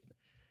invite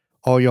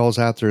all y'all's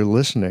out there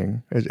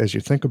listening, as you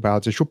think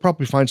about this, you'll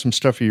probably find some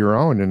stuff of your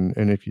own.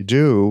 And if you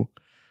do,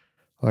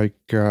 like,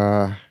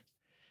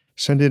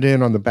 send it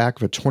in on the back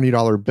of a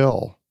 $20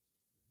 bill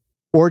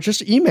or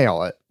just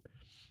email it.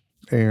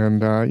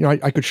 And, you know,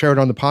 I could share it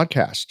on the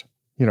podcast,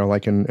 you know,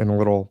 like in a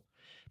little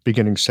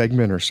beginning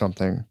segment or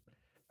something,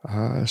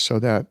 so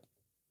that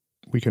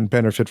we can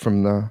benefit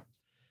from the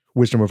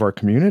wisdom of our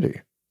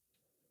community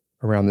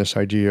around this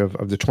idea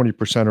of the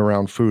 20%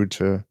 around food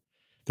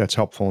that's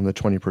helpful and the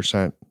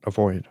 20%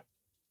 avoid.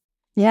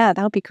 Yeah,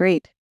 that would be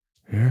great.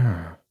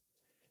 Yeah.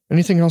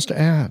 Anything else to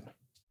add?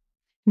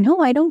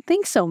 No, I don't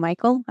think so,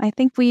 Michael. I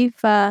think we've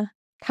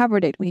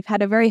covered it. We've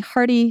had a very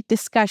hearty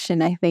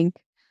discussion, I think.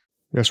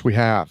 Yes, we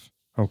have.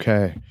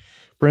 Okay.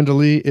 Brenda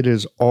Lee, it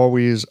is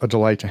always a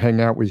delight to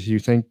hang out with you.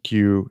 Thank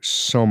you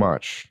so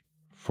much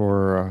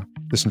for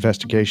this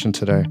investigation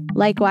today.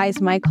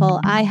 Likewise,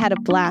 Michael. I had a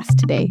blast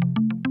today.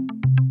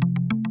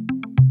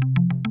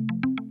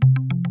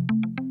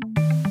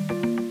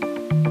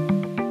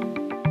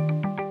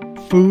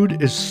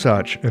 Food is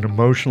such an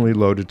emotionally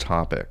loaded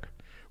topic,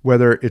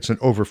 whether it's an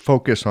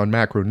overfocus on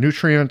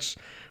macronutrients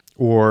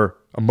or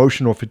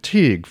emotional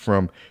fatigue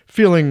from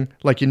feeling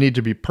like you need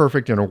to be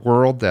perfect in a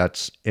world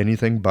that's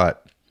anything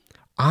but.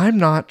 I'm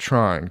not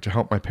trying to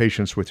help my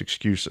patients with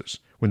excuses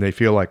when they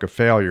feel like a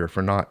failure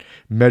for not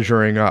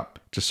measuring up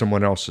to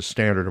someone else's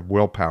standard of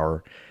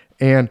willpower.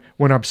 And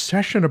when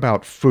obsession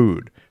about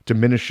food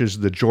diminishes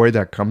the joy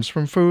that comes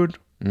from food,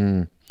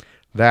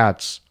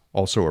 that's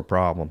also a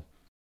problem.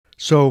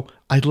 So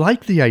I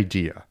like the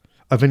idea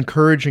of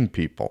encouraging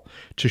people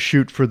to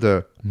shoot for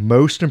the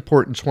most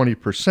important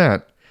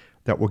 20%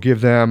 that will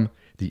give them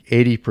the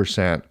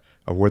 80%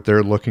 of what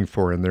they're looking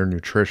for in their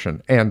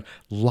nutrition. And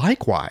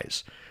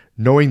likewise,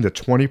 knowing the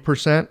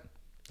 20%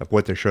 of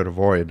what they should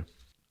avoid.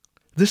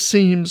 This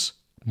seems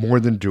more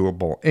than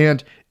doable,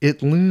 and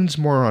it leans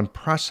more on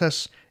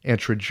process and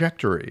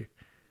trajectory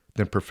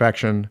than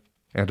perfection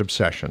and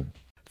obsession.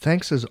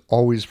 Thanks as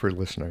always for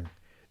listening.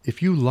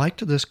 If you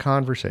liked this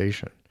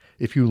conversation,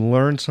 if you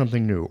learned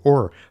something new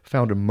or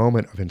found a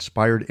moment of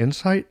inspired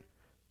insight,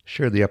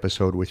 share the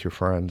episode with your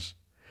friends.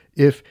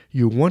 If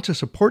you want to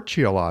support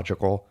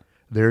Qiological,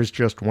 there's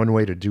just one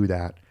way to do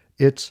that.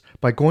 It's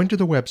by going to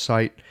the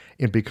website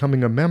and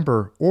becoming a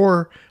member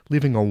or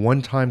leaving a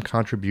one-time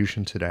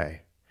contribution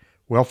today.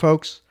 Well,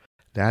 folks,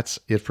 that's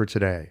it for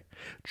today.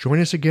 Join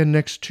us again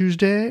next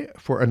Tuesday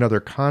for another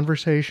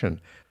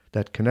conversation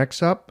that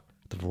connects up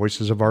the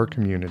voices of our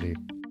community.